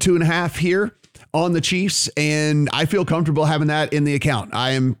took the 2.5 here on the Chiefs, and I feel comfortable having that in the account.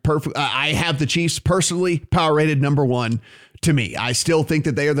 I am perfect. I have the Chiefs personally power rated number 1, to me. I still think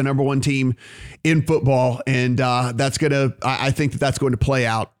that they are the number one team in football, and I think that's going to play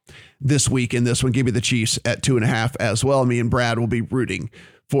out this week in this one. Give me the Chiefs at 2.5 as well. Me and Brad will be rooting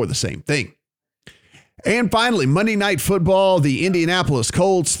for the same thing. And finally, Monday Night Football, the Indianapolis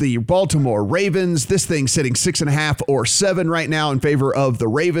Colts, the Baltimore Ravens. This thing sitting 6.5 or 7 right now in favor of the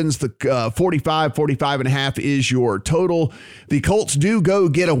Ravens. The 45.5 is your total. The Colts do go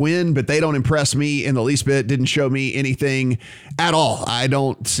get a win, but they don't impress me in the least bit. Didn't show me anything at all. I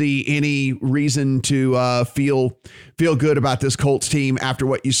don't see any reason to feel good about this Colts team after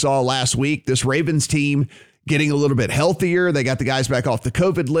what you saw last week. This Ravens team getting a little bit healthier. They got the guys back off the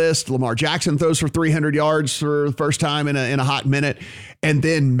COVID list. Lamar Jackson throws for 300 yards for the first time in a hot minute. And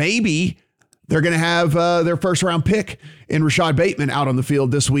then maybe they're going to have their first round pick in Rashad Bateman out on the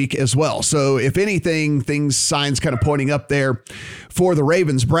field this week as well. So if anything, signs kind of pointing up there for the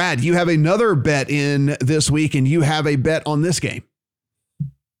Ravens. Brad, you have another bet in this week, and you have a bet on this game.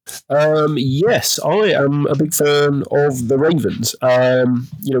 Yes, I am a big fan of the Ravens.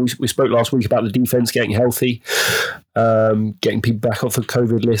 We spoke last week about the defense getting healthy, getting people back off the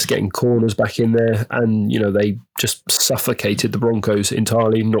COVID list, getting corners back in there, and they just suffocated the Broncos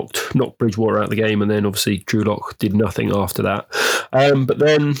entirely, knocked Bridgewater out of the game, and then obviously Drew Lock did nothing after that. But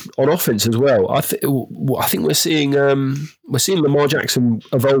then on offense as well, I think we're seeing Lamar Jackson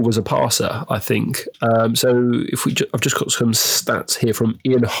evolve as a passer. I think so. I've just got some stats here from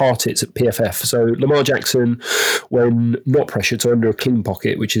Ian Hartitz at PFF. So Lamar Jackson, when not pressured, so under a clean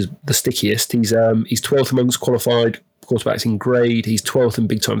pocket, which is the stickiest, he's 12th amongst qualified quarterbacks in grade. He's 12th in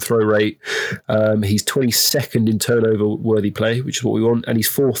big time throw rate. He's 22nd in turnover worthy play, which is what we want, and he's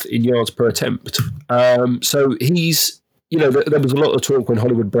 4th in yards per attempt. So he's. There was a lot of talk when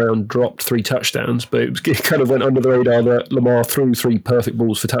Hollywood Brown dropped 3 touchdowns, but it kind of went under the radar that Lamar threw 3 perfect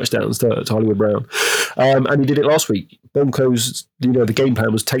balls for touchdowns to Hollywood Brown. And he did it last week. Broncos, the game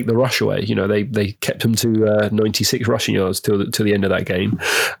plan was take the rush away. They kept him to 96 rushing yards till the end of that game.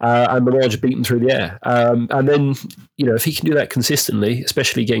 And Lamar just beat him through the air. And then, if he can do that consistently,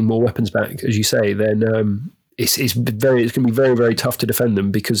 especially getting more weapons back, as you say, then it's going to be very, very tough to defend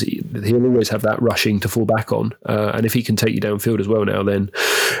them because he'll always have that rushing to fall back on. And if he can take you downfield as well now, then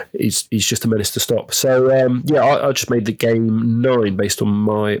he's just a menace to stop. So, I just made the game 9 based on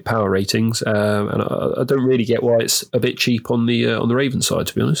my power ratings. And I don't really get why it's a bit cheap on the Ravens side,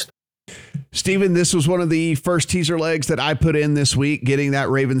 to be honest. Stephen, this was one of the first teaser legs that I put in this week, getting that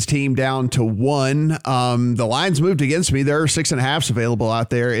Ravens team down to 1. The lines moved against me. There are 6.5s available out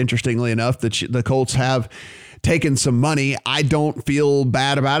there. Interestingly enough, the Colts have taken some money. I don't feel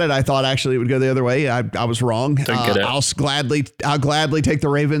bad about it. I thought actually it would go the other way. I was wrong. I'll gladly take the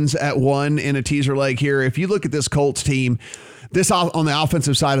Ravens at 1 in a teaser leg here. If you look at this Colts team, this on the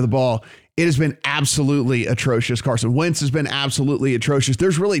offensive side of the ball, it has been absolutely atrocious. Carson Wentz has been absolutely atrocious.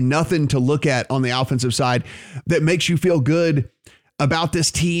 There's really nothing to look at on the offensive side that makes you feel good about this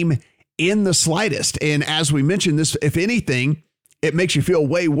team in the slightest. And as we mentioned, this, if anything, it makes you feel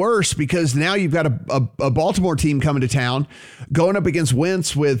way worse because now you've got a Baltimore team coming to town going up against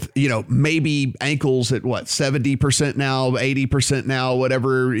Wentz with, maybe ankles at 70% now, 80% now,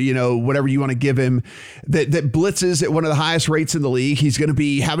 whatever you want to give him, that blitzes at one of the highest rates in the league. He's going to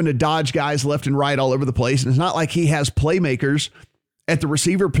be having to dodge guys left and right all over the place. And it's not like he has playmakers at the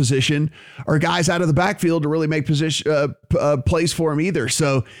receiver position or guys out of the backfield to really make plays for him either.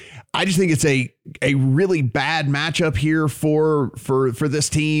 So I just think it's a really bad matchup here for this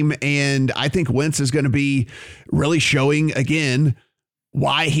team. And I think Wentz is going to be really showing again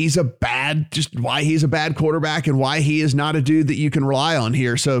why he's a bad quarterback and why he is not a dude that you can rely on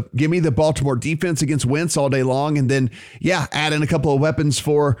here. So give me the Baltimore defense against Wentz all day long. And then, add in a couple of weapons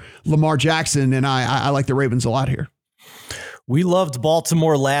for Lamar Jackson. And I like the Ravens a lot here. We loved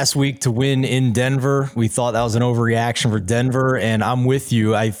Baltimore last week to win in Denver. We thought that was an overreaction for Denver, and I'm with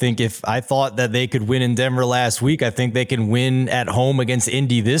you. I think if I thought that they could win in Denver last week, I think they can win at home against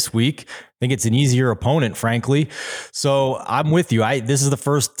Indy this week. I think it's an easier opponent, frankly. So I'm with you. This is the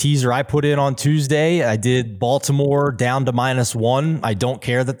first teaser I put in on Tuesday. I did Baltimore down to -1. I don't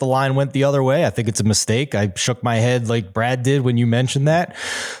care that the line went the other way. I think it's a mistake. I shook my head like Brad did when you mentioned that.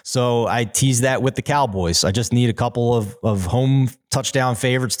 So I teased that with the Cowboys. I just need a couple of home touchdown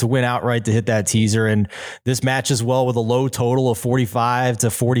favorites to win outright to hit that teaser. And this matches well with a low total of 45 to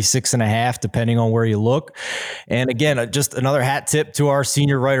 46.5, depending on where you look. And again, just another hat tip to our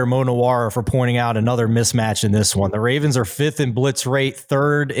senior writer, Mo Nawara, for pointing out another mismatch in this one. The Ravens are 5th in blitz rate,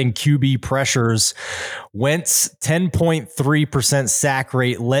 3rd in QB pressures. Wentz, 10.3% sack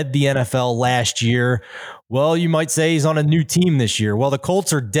rate, led the NFL last year. Well, you might say he's on a new team this year. Well, the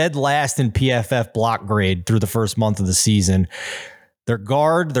Colts are dead last in PFF block grade through the first month of the season.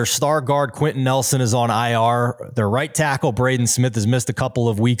 Their star guard, Quentin Nelson, is on IR. Their right tackle, Braden Smith, has missed a couple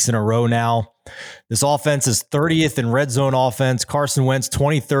of weeks in a row now. This offense is 30th in red zone offense. Carson Wentz,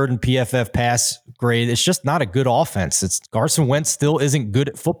 23rd in PFF pass grade. It's just not a good offense. Carson Wentz still isn't good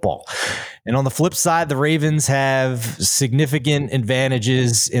at football. And on the flip side, the Ravens have significant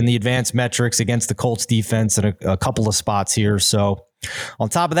advantages in the advanced metrics against the Colts defense in a couple of spots here. So on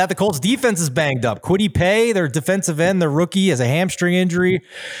top of that, the Colts defense is banged up. Kwity Paye, their defensive end, their rookie, has a hamstring injury.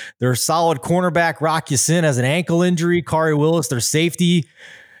 Their solid cornerback, Rock Ya-Sin, has an ankle injury. Kari Willis, their safety,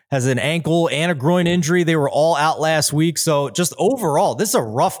 has an ankle and a groin injury. They were all out last week. So just overall, this is a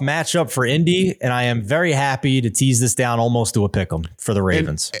rough matchup for Indy, and I am very happy to tease this down almost to a pick'em for the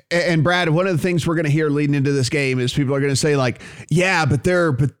Ravens. And Brad, one of the things we're going to hear leading into this game is people are going to say like, yeah, but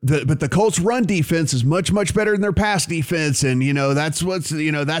the Colts run defense is much, much better than their pass defense. And, that's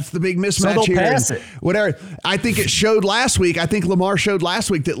that's the big mismatch here. Pass it. Whatever. I think it showed last week. I think Lamar showed last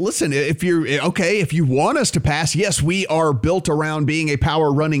week that, listen, if you want us to pass, yes, we are built around being a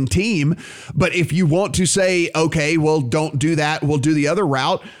power running team. But if you want to say, okay, well, don't do that, we'll do the other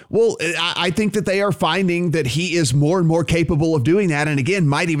route. Well, I think that they are finding that he is more and more capable of doing that. And again,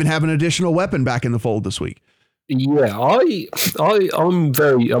 might even have an additional weapon back in the fold this week. Yeah, I'm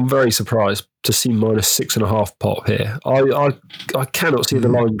very surprised to see -6.5 pop here. I cannot see the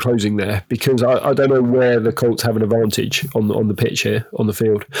line closing there because I don't know where the Colts have an advantage on the pitch here on the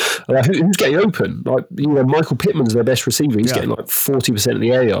field. Who's getting open? Michael Pittman's their best receiver. He's getting 40% of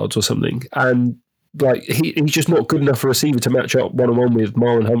the air yards or something, and he's just not good enough a receiver to match up one-on-one with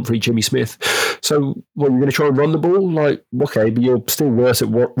Marlon Humphrey, Jimmy Smith. So you're going to try and run the ball? Okay, but you're still worse at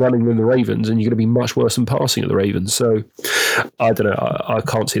running than the Ravens, and you're going to be much worse than passing at the Ravens. So I don't know. I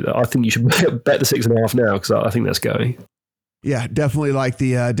can't see that. I think you should bet the 6.5 now because I think that's going. Yeah, definitely like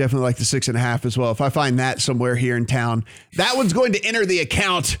the 6.5 as well. If I find that somewhere here in town, that one's going to enter the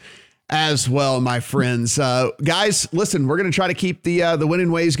account as well, my friends. Guys, listen, we're going to try to keep the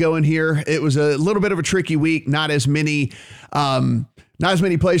winning ways going here. It was a little bit of a tricky week. Not as many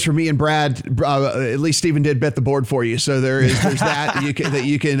plays for me and Brad. At least Steven did bet the board for you, so there's that you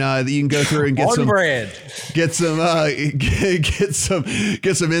can go through and get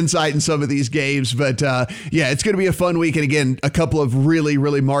some insight in some of these games. But yeah, it's going to be a fun week, and again, a couple of really,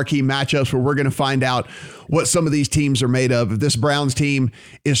 really marquee matchups where we're going to find out what some of these teams are made of. If this Browns team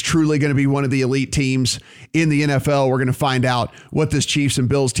is truly going to be one of the elite teams in the NFL, we're going to find out what this Chiefs and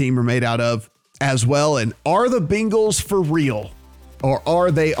Bills team are made out of as well. And are the Bengals for real? Or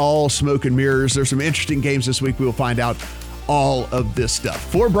are they all smoke and mirrors? There's some interesting games this week. We will find out all of this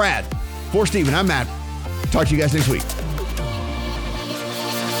stuff. For Brad, for Steven, I'm Matt. Talk to you guys next week.